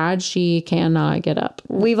so sad she cannot get up.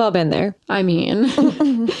 We've all been there. I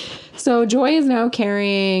mean... So Joy is now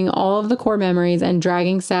carrying all of the core memories and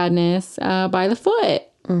dragging Sadness by the foot.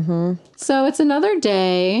 So it's another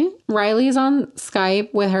day. Riley is on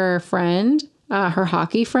Skype with her friend, her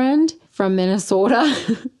hockey friend from Minnesota.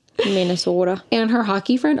 And her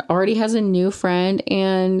hockey friend already has a new friend,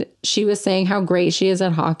 and she was saying how great she is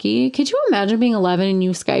at hockey. Could you imagine being 11 and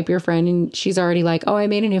you Skype your friend and she's already like, oh, I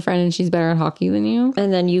made a new friend and she's better at hockey than you?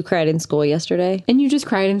 And then you cried in school yesterday. And you just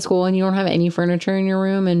cried in school and you don't have any furniture in your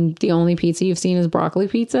room and the only pizza you've seen is broccoli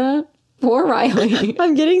pizza? Poor Riley.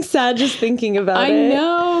 I'm getting sad just thinking about I it.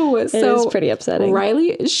 know. It is pretty upsetting.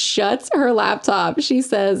 Riley shuts her laptop. She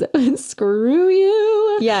says, screw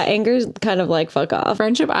you. Yeah, anger's kind of like fuck off.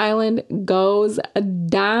 Friendship Island goes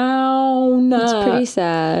down. It's pretty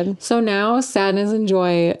sad. So now Sadness and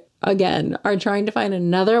Joy again are trying to find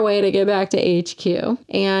another way to get back to HQ.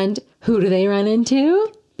 And who do they run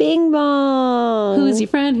into? Bing bong. Who's your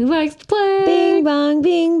friend who likes to play? Bing bong,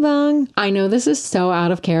 bing bong. I know this is so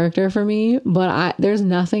out of character for me, but there's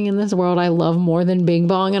nothing in this world I love more than Bing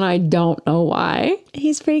Bong, and I don't know why.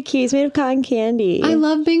 He's pretty cute. He's made of cotton candy. I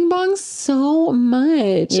love Bing Bong so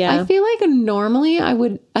much. Yeah. I feel like normally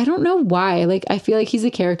I don't know why. Like, I feel like he's a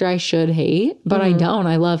character I should hate, but I don't.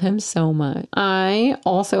 I love him so much. I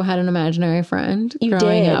also had an imaginary friend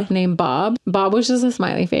growing up named Bob. Bob was just a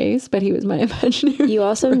smiley face, but he was my imaginary. You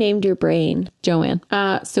also named your brain Joanne.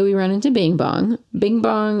 So we run into Bing Bong. Bing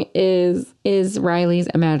Bong is Riley's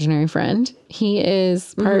imaginary friend. He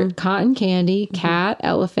is part cotton candy, cat,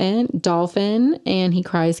 elephant, dolphin, and he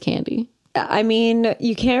cries candy. I mean,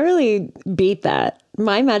 you can't really beat that.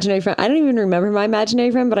 My imaginary friend, I don't even remember my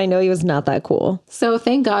imaginary friend, but I know he was not that cool. So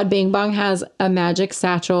thank God Bing Bong has a magic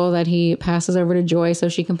satchel that he passes over to Joy so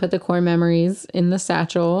she can put the core memories in the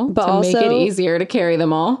satchel to make it easier to carry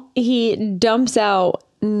them all. He dumps out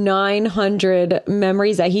 900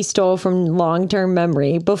 memories that he stole from long-term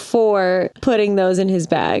memory before putting those in his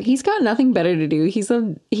bag. He's got nothing better to do. He's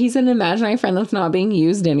an imaginary friend that's not being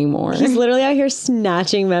used anymore. He's literally out here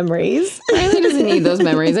snatching memories. Riley doesn't need those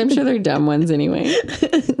memories. I'm sure they're dumb ones anyway.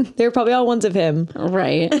 They're probably all ones of him.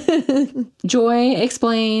 Right. Joy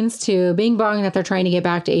explains to Bing Bong that they're trying to get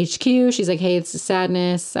back to HQ. She's like, hey, it's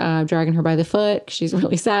Sadness. I'm dragging her by the foot. She's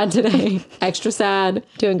really sad today. Extra sad.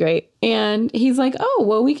 Doing great. And he's like, oh,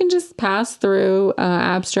 well, we can just pass through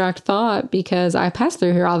abstract thought because I pass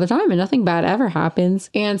through here all the time and nothing bad ever happens.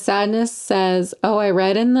 And Sadness says, oh, I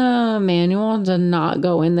read in the manual to not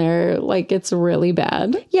go in there. Like, it's really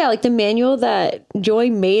bad. Yeah, like the manual that Joy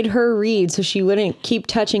made her read so she wouldn't keep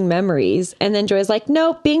touching memories. And then Joy's like,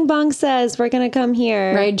 nope, Bing Bong says we're going to come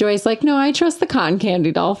here. Right. Joy's like, no, I trust the cotton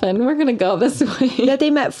candy dolphin. We're going to go this way. That they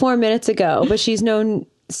met 4 minutes ago, but she's known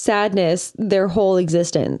Sadness their whole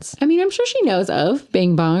existence. I mean, I'm sure she knows of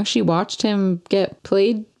Bing Bong. She watched him get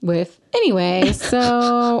played with. Anyway,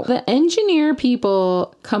 so the engineer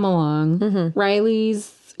people come along.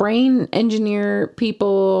 Riley's brain engineer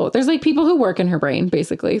people. There's like people who work in her brain,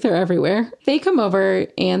 basically. They're everywhere. They come over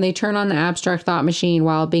and they turn on the abstract thought machine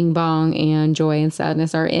while Bing Bong and Joy and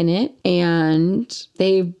Sadness are in it. And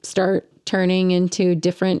they start turning into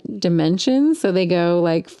different dimensions. So they go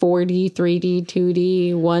like 4D, 3D,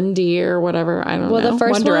 2D, 1D or whatever. I don't know. Well, the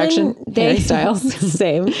first One Direction, Harry Styles.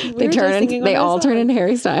 Same. They all turn into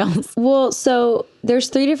Harry Styles. Well, so there's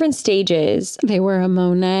 3 different stages. They were a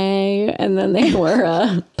Monet and then they were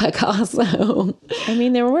a Picasso. I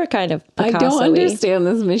mean, they were kind of Picasso-y. I don't understand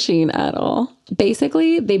this machine at all.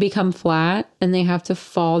 Basically, they become flat and they have to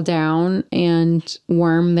fall down and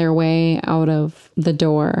worm their way out of the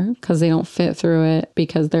door because they don't fit through it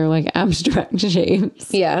because they're like abstract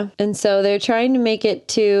shapes. Yeah. And so they're trying to make it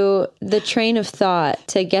to the train of thought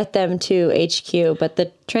to get them to HQ, but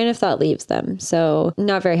the train of thought leaves them. So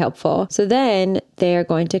not very helpful. So then they are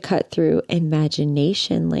going to cut through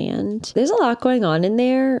Imagination Land. There's a lot going on in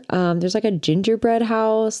there. There's like a gingerbread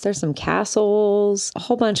house. There's some castles, a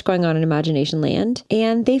whole bunch going on in Imagination Land.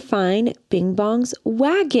 And they find Bing Bong's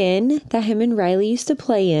wagon that him and Riley used to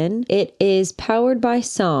play in. It is powered by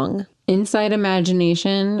song. Inside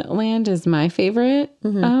Imagination Land is my favorite,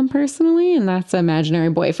 personally, and that's Imaginary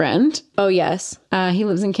Boyfriend. Oh, yes. He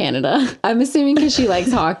lives in Canada. I'm assuming because she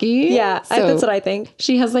likes hockey. Yeah, So that's what I think.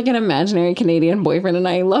 she has like an imaginary Canadian boyfriend, and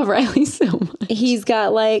I love Riley so much. He's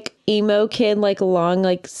got like emo kid, like long,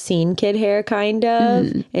 like scene kid hair, kind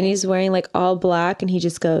of. And he's wearing like all black, and he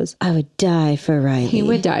just goes, I would die for Riley. He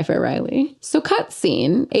would die for Riley. So cut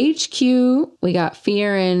scene. HQ, we got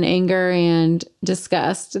fear and anger and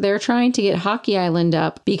disgust. They're trying to get Hockey Island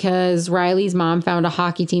up because Riley's mom found a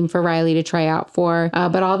hockey team for Riley to try out for.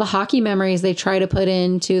 But all the hockey memories they try to put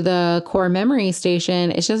into the core memory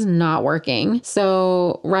station, it's just not working.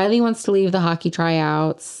 So Riley wants to leave the hockey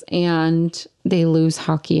tryouts and they lose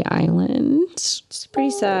Hockey Island. It's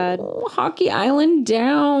pretty sad. Hockey Island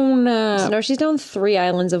down. So no, she's down 3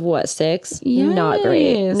 islands of what, 6? Not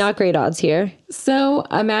great. Yes. Not great odds here. So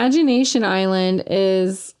Imagination Island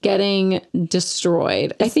is getting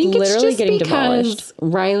destroyed. I think it's literally just getting because demolished.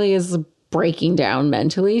 Riley is breaking down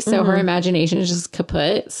mentally. So her imagination is just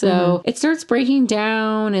kaput. So it starts breaking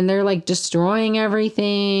down and they're like destroying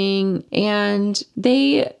everything. And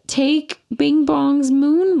they take Bing Bong's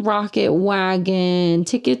moon rocket wagon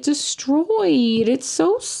to get destroyed. It's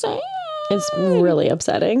so sad. It's really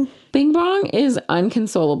upsetting. Bing Bong is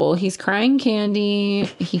unconsolable. He's crying candy.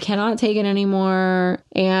 He cannot take it anymore.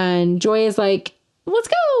 And Joy is like, let's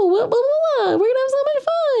go. Blah, blah, blah. We're going to have so much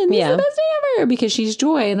fun. This is the best day ever. Because she's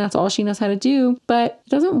Joy and that's all she knows how to do. But it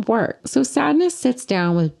doesn't work. So Sadness sits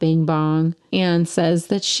down with Bing Bong and says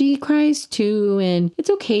that she cries too. And it's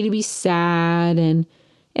okay to be sad. And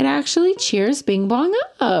it actually cheers Bing Bong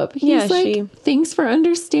up. He's thanks for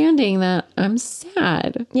understanding that I'm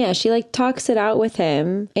sad. Yeah, she like talks it out with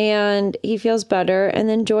him and he feels better. And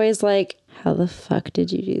then Joy is like, how the fuck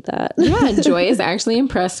did you do that? Yeah, Joy is actually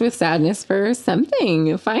impressed with Sadness for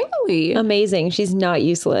something, finally. Amazing. She's not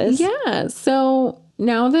useless. Yeah, so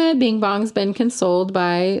now that Bing Bong's been consoled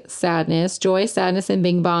by Sadness, Joy, Sadness, and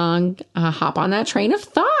Bing Bong hop on that train of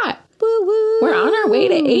thought. Woo woo. We're on our way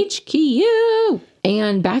to HQ.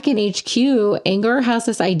 And back in HQ, Anger has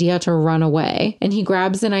this idea to run away. And he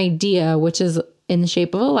grabs an idea, which is in the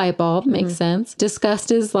shape of a light bulb. Makes sense.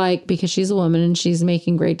 Disgust is like, because she's a woman and she's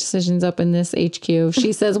making great decisions up in this HQ.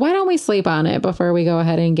 She says, why don't we sleep on it before we go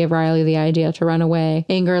ahead and give Riley the idea to run away?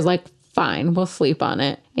 Anger is like, fine, we'll sleep on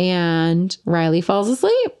it. And Riley falls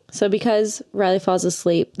asleep. So because Riley falls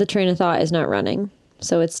asleep, the train of thought is not running.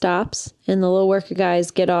 So it stops and the little worker guys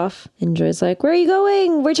get off and Joy's like, where are you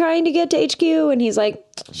going? We're trying to get to HQ. And he's like,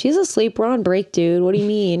 she's asleep. We're on break, dude. What do you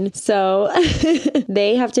mean? So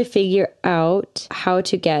they have to figure out how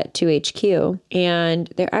to get to HQ.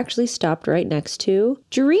 And they're actually stopped right next to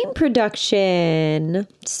Dream Production.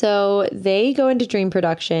 So they go into Dream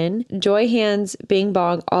Production. Joy hands Bing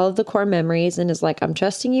Bong all of the core memories and is like, I'm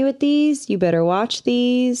trusting you with these. You better watch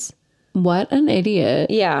these. What an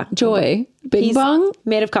idiot. Yeah. Joy. Bing Bong.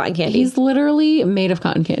 Made of cotton candy. He's literally made of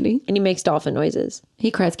cotton candy. And he makes dolphin noises.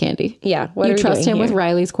 He cries candy. Yeah. What you are we trust doing him here? with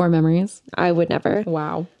Riley's core memories? I would never.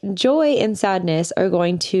 Wow. Joy and Sadness are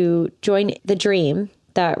going to join the dream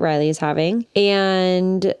that Riley is having.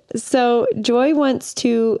 And so Joy wants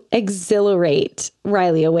to exhilarate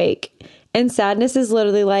Riley awake. And Sadness is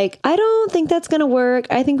literally like, I don't think that's going to work.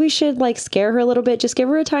 I think we should like scare her a little bit. Just give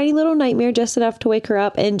her a tiny little nightmare just enough to wake her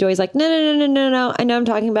up. And Joy's like, no. I know what I'm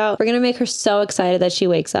talking about. We're going to make her so excited that she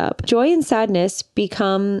wakes up. Joy and Sadness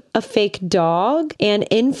become a fake dog and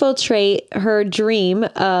infiltrate her dream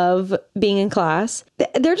of being in class.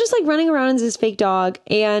 They're just like running around as this fake dog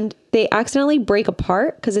and they accidentally break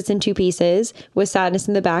apart because it's in two pieces with Sadness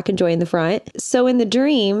in the back and Joy in the front. So in the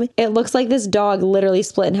dream, it looks like this dog literally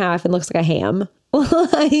split in half and looks like a ham.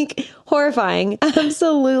 Like horrifying,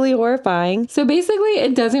 absolutely horrifying. So basically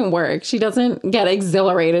it doesn't work. She doesn't get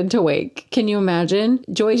exhilarated to wake. Can you imagine?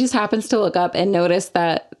 Joy just happens to look up and notice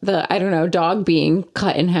that the, dog being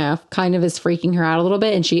cut in half kind of is freaking her out a little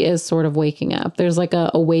bit. And she is sort of waking up. There's like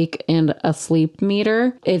a awake and asleep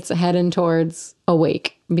meter. It's heading towards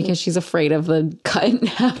awake because she's afraid of the cut in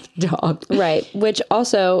half dog. Right. Which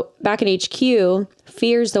also back in HQ,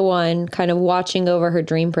 Fear's the one kind of watching over her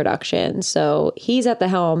dream production. So he's at the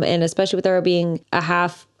helm, and especially with her being a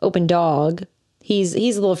half open dog, he's a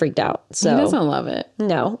little freaked out. So he doesn't love it.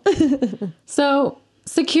 No. So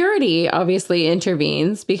security obviously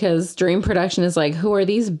intervenes because Dream Production is like, who are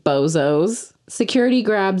these bozos? Security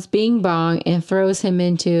grabs Bing Bong and throws him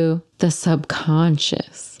into the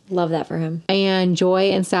subconscious. Love that for him. And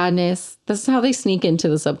Joy and Sadness, this is how they sneak into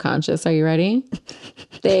the subconscious. Are you ready?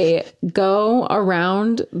 They go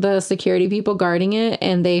around the security people guarding it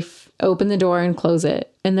and they open the door and close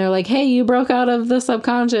it. And they're like, hey, you broke out of the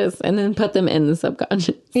subconscious, and then put them in the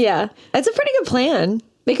subconscious. Yeah, that's a pretty good plan.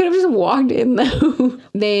 They could have just walked in though.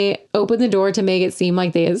 They opened the door to make it seem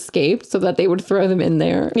like they escaped so that they would throw them in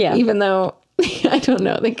there. Yeah. Even though, I don't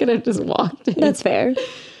know, they could have just walked in. That's fair.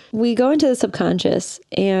 We go into the subconscious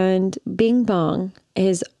and Bing Bong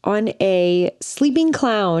is on a sleeping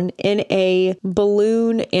clown in a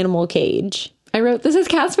balloon animal cage. I wrote, this is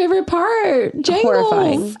Kat's favorite part.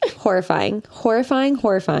 Jangles. Horrifying.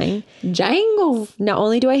 Jangles. Not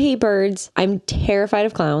only do I hate birds, I'm terrified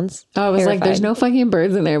of clowns. Oh, I was like, there's no fucking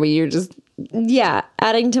birds in there, but you're just... Yeah,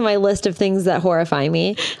 adding to my list of things that horrify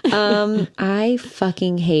me. I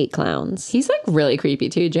fucking hate clowns. He's like really creepy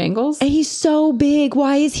too, Jangles. And he's so big.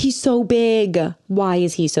 Why is he so big?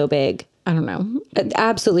 I don't know.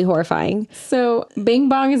 Absolutely horrifying. So Bing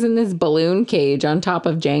Bong is in this balloon cage on top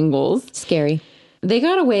of Jangles. Scary. They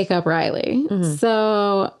gotta wake up Riley.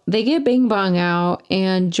 So they get Bing Bong out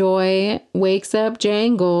and Joy wakes up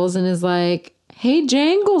Jangles and is like, hey,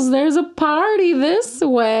 Jangles, there's a party this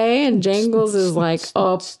way. And Jangles is like,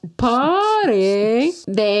 a party.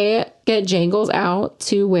 They get Jangles out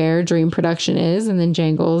to where Dream Production is. And then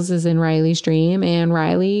Jangles is in Riley's dream. And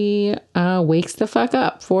Riley wakes the fuck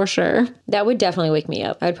up for sure. That would definitely wake me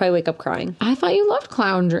up. I'd probably wake up crying. I thought you loved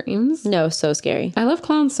clown dreams. No, so scary. I love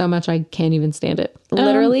clowns so much I can't even stand it.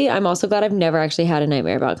 Literally, I'm also glad I've never actually had a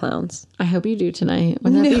nightmare about clowns. I hope you do tonight.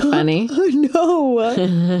 Wouldn't that be funny?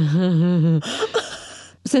 No.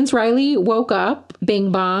 Since Riley woke up,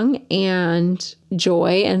 Bing Bong and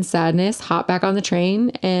Joy and Sadness hop back on the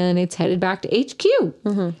train and it's headed back to HQ.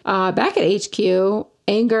 Back at HQ,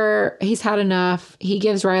 Anger, he's had enough. He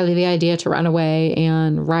gives Riley the idea to run away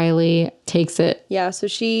and Riley takes it. Yeah, so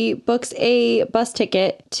she books a bus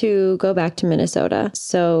ticket to go back to Minnesota.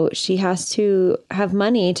 So she has to have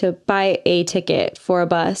money to buy a ticket for a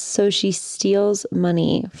bus. So she steals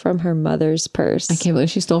money from her mother's purse. I can't believe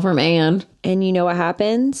she stole from Anne. And you know what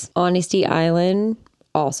happens? Honesty Island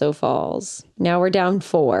also falls. Now we're down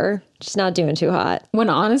 4. She's not doing too hot. When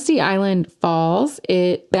Honesty Island falls,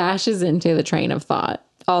 it bashes into the train of thought.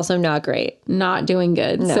 Also not great. Not doing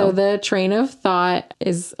good. No. So the train of thought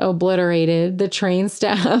is obliterated. The train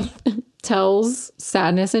staff tells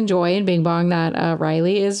Sadness and Joy and Bing Bong that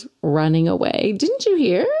Riley is running away. Didn't you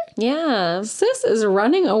hear? Yeah. Sis is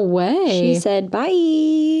running away. She said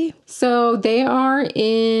bye. So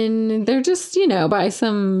they're just, by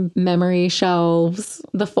some memory shelves,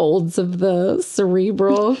 the folds of the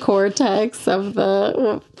cerebral cortex of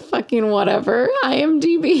the fucking whatever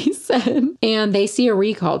IMDb said. And they see a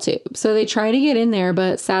recall tube. So they try to get in there,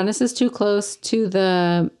 but Sadness is too close to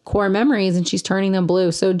the core memories and she's turning them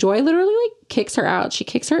blue. So Joy literally kicks her out. She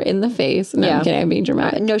kicks her in the face. No, I'm kidding. I'm being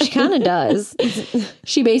dramatic. No, she kind of does.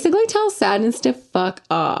 She basically tells Sadness to fuck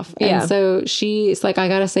off. And so she's like, I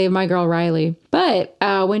gotta save my girl Riley. But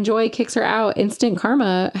when Joy kicks her out, instant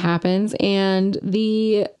karma happens and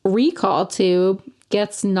the recall tube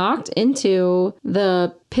gets knocked into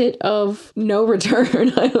the pit of no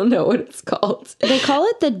return. I don't know what it's called. They call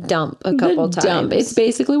it the dump a couple times. Dump. It's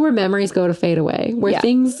basically where memories go to fade away, where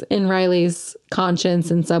things in Riley's conscience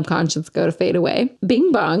and subconscious go to fade away.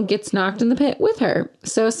 Bing Bong gets knocked in the pit with her.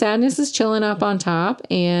 So Sadness is chilling up on top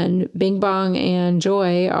and Bing Bong and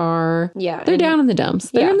Joy are, they're down in the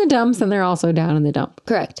dumps. They're in the dumps and they're also down in the dump.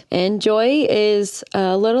 Correct. And Joy is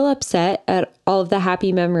a little upset at all of the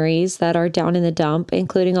happy memories that are down in the dump,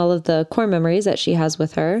 including all of the core memories that she has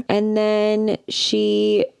with her. And then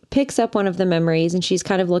she picks up one of the memories and she's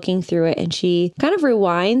kind of looking through it and she kind of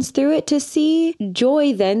rewinds through it to see.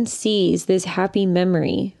 Joy then sees this happy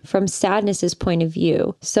memory from Sadness's point of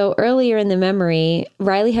view. So earlier in the memory,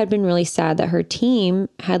 Riley had been really sad that her team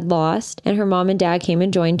had lost and her mom and dad came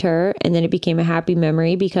and joined her. And then it became a happy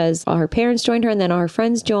memory because all her parents joined her and then all her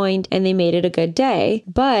friends joined and they made it a good day.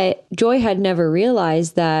 But Joy had never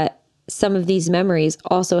realized that some of these memories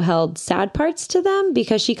also held sad parts to them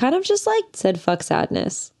because she kind of just said, fuck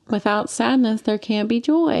sadness. Without sadness, there can't be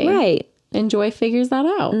joy. Right. And Joy figures that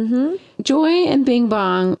out. Joy and Bing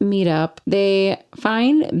Bong meet up. They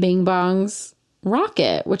find Bing Bong's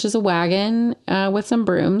rocket, which is a wagon with some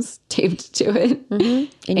brooms taped to it. And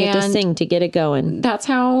you have to sing to get it going. That's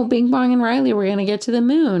how Bing Bong and Riley were going to get to the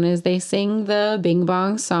moon, is they sing the Bing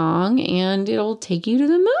Bong song and it'll take you to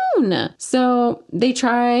the moon. So they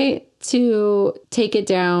try to take it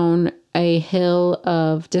down a hill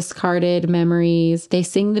of discarded memories. They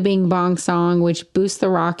sing the Bing Bong song, which boosts the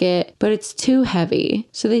rocket, but it's too heavy.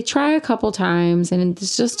 So they try a couple times and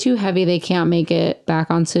it's just too heavy. They can't make it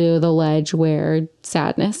back onto the ledge where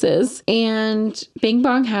Sadness is. And Bing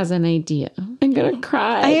Bong has an idea. I'm gonna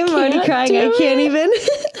cry. I am already crying. I can't even.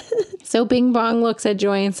 So Bing Bong looks at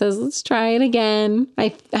Joy and says, let's try it again.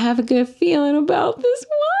 I have a good feeling about this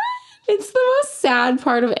one. It's the most sad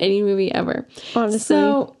part of any movie ever. Honestly.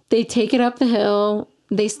 So they take it up the hill.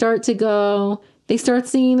 They start to go. They start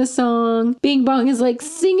singing the song. Bing Bong is like,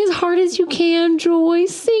 sing as hard as you can, Joy.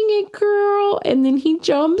 Sing it, girl. And then he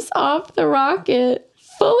jumps off the rocket,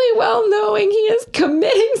 fully well knowing he is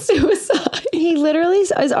committing suicide. He literally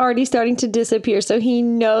is already starting to disappear, so he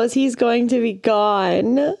knows he's going to be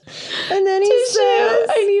gone. And then he says,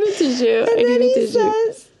 I need a tissue. And then he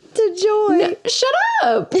says to Joy, no, shut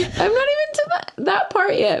up. I'm not even to that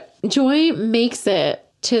part yet. Joy makes it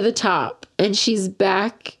to the top and she's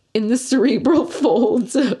back in the cerebral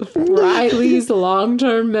folds of Riley's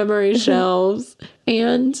long-term memory shelves.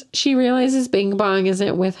 And she realizes Bing Bong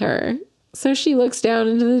isn't with her. So she looks down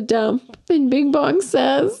into the dump and Bing Bong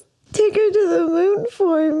says, take her to the moon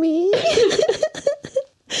for me.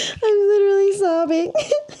 I'm literally sobbing.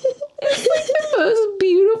 It's like the most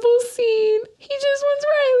beautiful scene. He just wants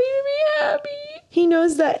Riley to be happy.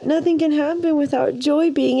 knows that nothing can happen without Joy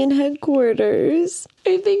being in headquarters.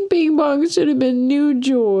 I think Bing Bong should have been New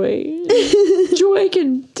Joy. Joy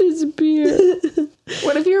can disappear.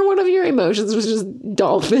 What if one of your emotions was just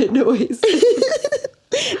dolphin noise?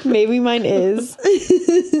 Maybe mine is.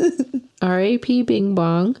 R.A.P. Bing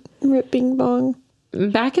Bong. Rip Bing Bong.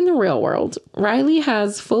 Back in the real world, Riley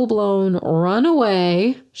has full-blown run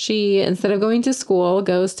away. She, instead of going to school,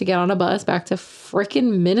 goes to get on a bus back to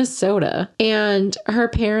frickin' Minnesota. And her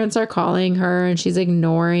parents are calling her and she's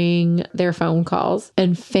ignoring their phone calls.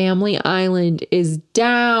 And Family Island is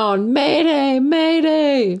down. Mayday,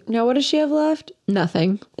 mayday. Now, what does she have left?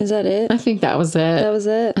 Nothing. Is that it? I think that was it. That was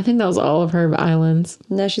it? I think that was all of her islands.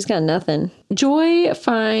 No, she's got nothing. Joy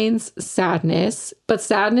finds Sadness, but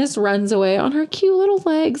Sadness runs away on her cute little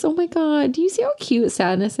legs. Oh my God. Do you see how cute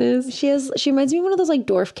Sadness is? She reminds me of one of those like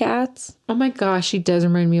dwarf cats. Oh my gosh, she does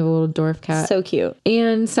remind me of a little dwarf cat. So cute.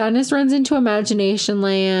 And Sadness runs into Imagination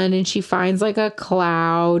Land and she finds like a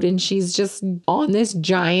cloud and she's just on this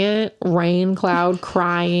giant rain cloud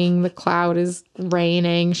crying. The cloud is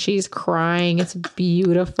raining. She's crying. It's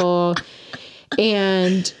beautiful.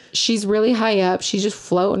 And she's really high up. She's just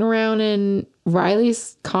floating around in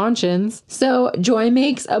Riley's conscience. So Joy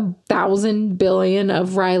makes 1,000 billion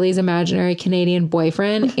of Riley's imaginary Canadian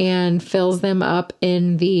boyfriend and fills them up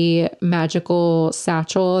in the magical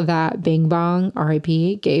satchel that Bing Bong,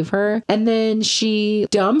 R.I.P., gave her. And then she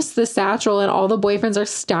dumps the satchel and all the boyfriends are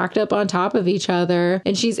stacked up on top of each other.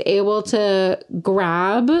 And she's able to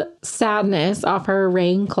grab Sadness off her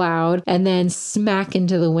rain cloud and then smack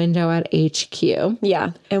into the window at HQ.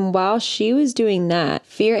 Yeah. And while she was doing that,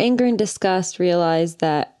 Fear, Anger, and Disgust realized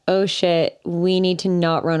that, oh shit, we need to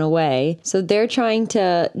not run away. So they're trying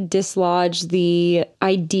to dislodge the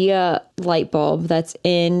idea light bulb that's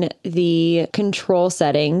in the control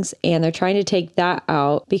settings, and they're trying to take that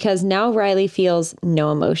out because now Riley feels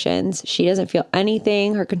no emotions. She doesn't feel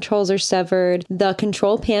anything. Her controls are severed. The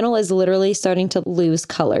control panel is literally starting to lose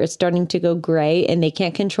color. It's starting to go gray, and they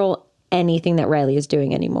can't control anything that Riley is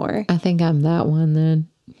doing anymore. I think I'm that one then.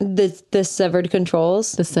 The severed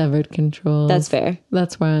controls? The severed controls. That's fair.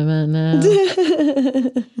 That's where I'm at now.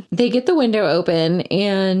 They get the window open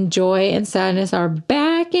and Joy and Sadness are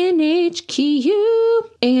back in HQ.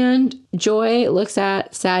 And Joy looks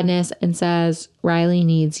at Sadness and says, Riley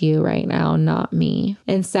needs you right now, not me.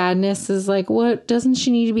 And Sadness is like, what? Doesn't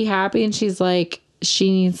she need to be happy? And she's like, she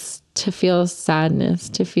needs to feel sadness,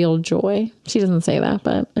 to feel joy. She doesn't say that,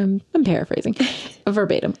 but I'm paraphrasing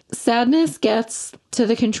verbatim. Sadness gets to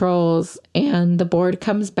the controls and the board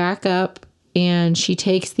comes back up and she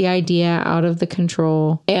takes the idea out of the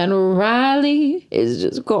control. And Riley is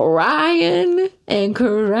just crying and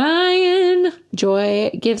crying.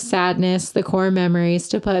 Joy gives Sadness the core memories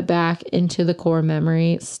to put back into the core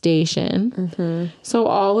memory station. Mm-hmm. So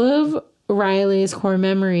all of Riley's core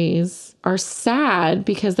memories are sad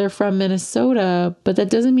because they're from Minnesota, but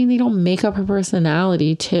that doesn't mean they don't make up her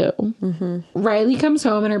personality too. Mm-hmm. Riley comes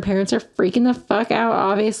home and her parents are freaking the fuck out,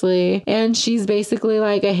 obviously. And she's basically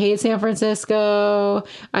like, I hate San Francisco.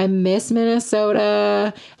 I miss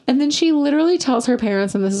Minnesota. And then she literally tells her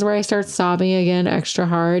parents, and this is where I start sobbing again extra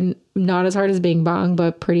hard, not as hard as Bing Bong,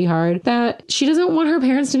 but pretty hard, that she doesn't want her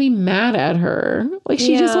parents to be mad at her. Like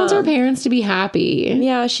she just wants her parents to be happy.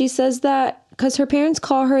 Yeah, she says that because her parents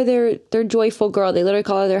call her their joyful girl. They literally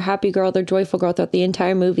call her their happy girl, their joyful girl throughout the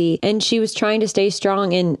entire movie. And she was trying to stay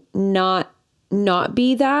strong and not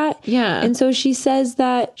be that. Yeah. And so she says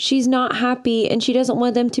that she's not happy and she doesn't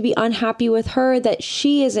want them to be unhappy with her, that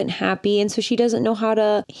she isn't happy. And so she doesn't know how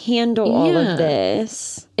to handle all of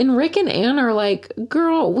this. And Rick and Ann are like,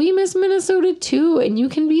 girl, we miss Minnesota too. And you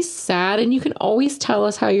can be sad and you can always tell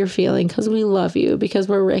us how you're feeling because we love you, because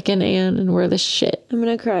we're Rick and Ann and we're the shit. I'm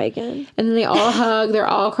going to cry again. And then they all hug. They're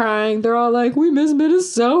all crying. They're all like, we miss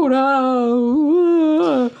Minnesota.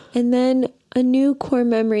 And then a new core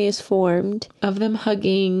memory is formed of them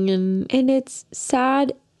hugging, and it's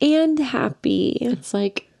sad and happy. It's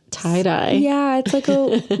like tie-dye. Yeah, it's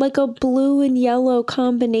like a blue and yellow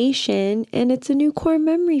combination, and it's a new core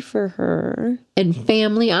memory for her. And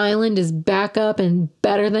Family Island is back up and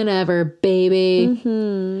better than ever, baby.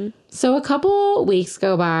 Mm-hmm. So a couple weeks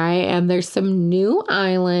go by and there's some new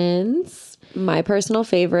islands. My personal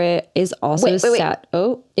favorite is also sad.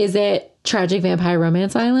 Oh, is it Tragic Vampire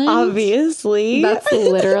Romance Island. Obviously. That's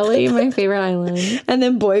literally my favorite island. And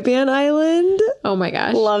then Boy Band Island. Oh my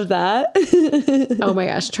gosh. Love that. Oh my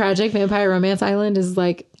gosh. Tragic Vampire Romance Island is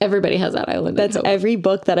like, everybody has that island. That's every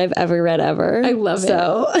book that I've ever read ever. I love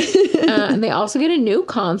it. And they also get a new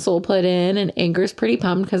console put in, and Anger's pretty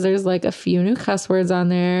pumped because there's like a few new cuss words on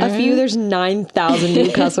there. There's 9,000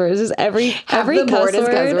 new cuss words. There's every the board is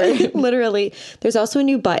cuss word. Literally. There's also a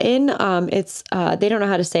new button. It's they don't know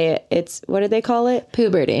how to say it. It's, what did they call it?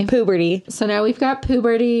 Puberty. So now we've got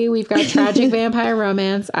Puberty. We've got Tragic Vampire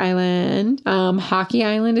Romance Island. Hockey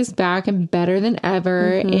Island is back and better than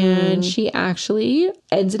ever. And she actually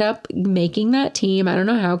ended up making that team. I don't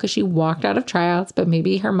know how, because she walked out of tryouts, but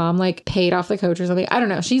maybe her mom like paid off the coach or something. I don't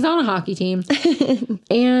know. She's on a hockey team.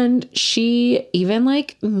 And she even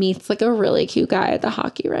like meets like a really cute guy at the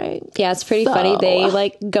hockey rink. Yeah, it's pretty funny. They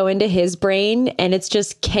like go into his brain and it's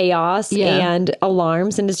just chaos and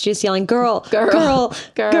alarms, and it's just yelling, girl.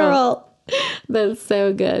 That's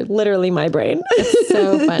so good. Literally my brain. It's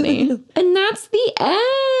so funny. And that's the end.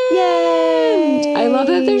 Yay! I love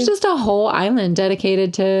that there's just a whole island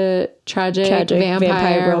dedicated to tragic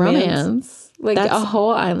vampire romance. Like a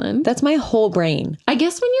whole island. That's my whole brain. I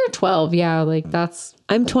guess when you're 12, yeah, like that's...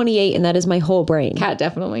 I'm 28 and that is my whole brain. Kat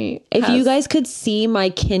definitely If you guys could see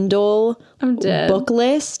my Kindle book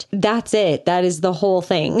list, that's it. That is the whole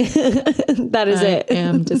thing. That is it. I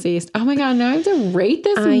am deceased. Oh my God, now I have to rate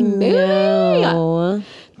this movie. Know.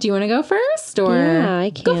 Do you want to go first? Or Yeah,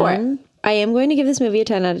 I can. Go for it. I am going to give this movie a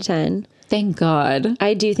 10 out of 10. Thank God.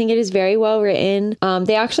 I do think it is very well written.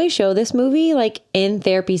 They actually show this movie like in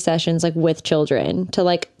therapy sessions, like with children, to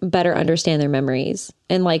like better understand their memories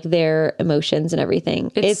and like their emotions and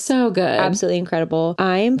everything. It's so good. Absolutely incredible.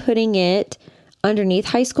 I am putting it underneath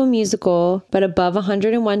High School Musical, but above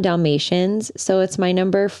 101 Dalmatians. So it's my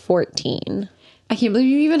number 14. I can't believe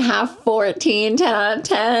you even have 14 10 out of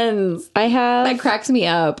 10s. That cracks me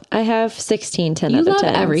up. I have 16 10 out of 10s. You love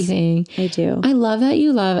everything. I do. I love that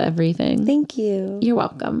you love everything. Thank you. You're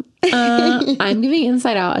welcome. I'm giving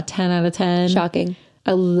Inside Out a 10 out of 10. Shocking.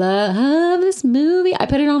 I love this movie. I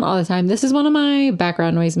put it on all the time. This is one of my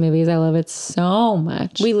background noise movies. I love it so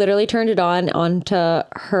much. We literally turned it onto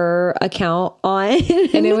her account on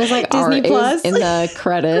and it was like Disney Plus in the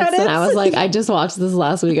credits. And I was like, I just watched this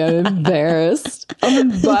last week. I'm embarrassed. I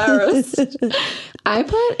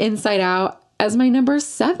put Inside Out as my number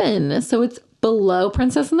 7. So it's below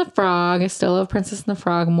Princess and the Frog. I still love Princess and the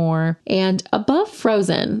Frog more. And above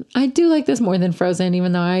Frozen. I do like this more than Frozen,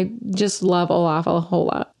 even though I just love Olaf a whole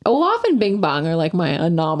lot. Olaf and Bing Bong are like my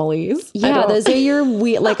anomalies. Yeah, those are your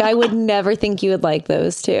weird. Like, I would never think you would like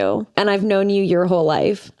those two. And I've known you your whole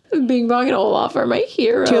life. Bing Bong and Olaf are my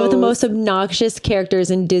heroes. Two of the most obnoxious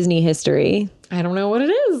characters in Disney history. I don't know what it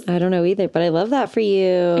is. I don't know either, but I love that for you.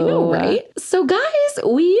 I know, right? So guys,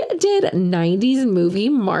 we did 90s movie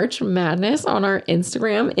March Madness on our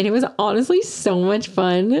Instagram, and it was honestly so much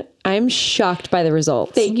fun. I'm shocked by the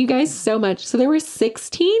results. Thank you guys so much. So there were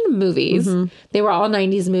 16 movies. They were all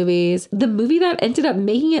 90s movies. The movie that ended up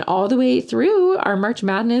making it all the way through our March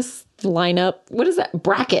Madness lineup. What is that?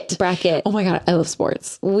 Bracket. Oh my God, I love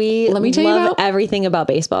sports. Let me tell you about everything about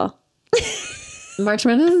baseball. March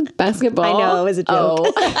Madness is basketball. I know, it was a joke.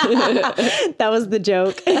 Oh. That was the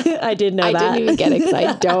joke. I did know that. I didn't even get it because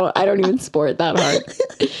I don't even sport that hard.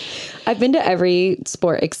 I've been to every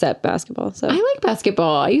sport except basketball. So I like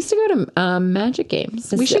basketball. I used to go to Magic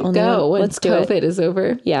games. We should go once COVID is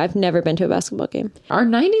over. Yeah, I've never been to a basketball game. Our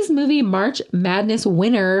 90s movie March Madness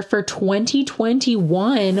winner for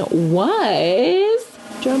 2021 was...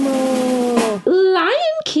 drumroll, Lion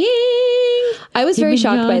King. I was very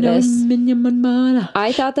shocked by this.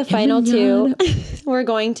 I thought the final two were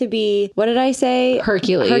going to be, what did I say?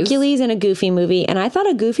 Hercules and a Goofy movie. And I thought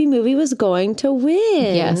a Goofy movie was going to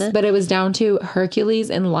win. Yes, but it was down to Hercules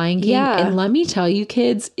and Lion King. Yeah. And let me tell you,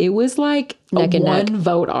 kids, it was like neck and neck.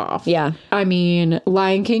 Vote off. Yeah. I mean,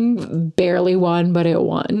 Lion King barely won, but it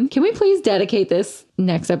won. Can we please dedicate this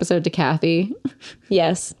next episode to Kathy?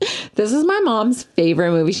 Yes. This is my mom's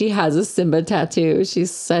favorite movie. She has a Simba tattoo.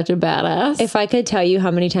 She's such a badass. If I could tell you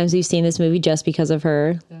how many times we've seen this movie just because of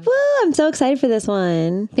her. Woo, I'm so excited for this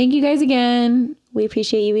one. Thank you guys again. We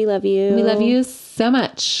appreciate you. We love you. We love you so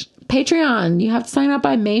much. Patreon. You have to sign up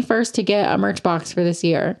by May 1st to get a merch box for this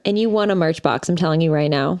year. And you want a merch box, I'm telling you right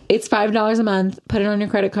now. It's $5 a month. Put it on your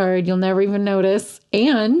credit card. You'll never even notice.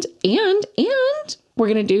 And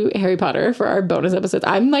we're going to do Harry Potter for our bonus episodes.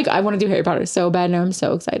 I'm like, I want to do Harry Potter so bad now. I'm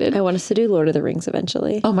so excited. I want us to do Lord of the Rings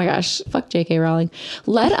eventually. Oh my gosh. Fuck J.K. Rowling.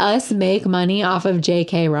 Let us make money off of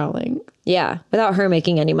J.K. Rowling. Yeah, without her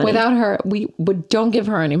making any money. Without her, don't give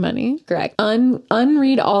her any money. Correct.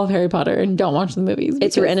 Unread all of Harry Potter and don't watch the movies.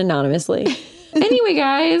 It's written anonymously. Anyway,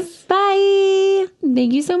 guys. Bye.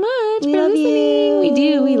 Thank you so much We for love listening. you. We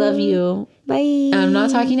do. We love you. Bye. I'm not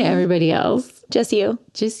talking to everybody else. Just you.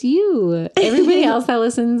 Just you. Everybody else that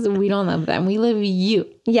listens, we don't love them. We love you.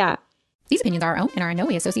 Yeah. These opinions are our own and are in no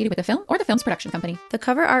way associated with the film or the film's production company. The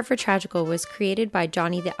cover art for Tragical was created by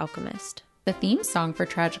Johnny the Alchemist. The theme song for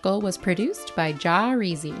Tragical was produced by Ja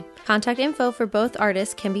Reezy, Contact info for both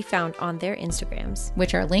artists can be found on their Instagrams.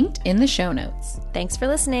 which are linked in the show notes. Thanks for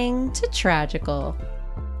listening. To Tragical.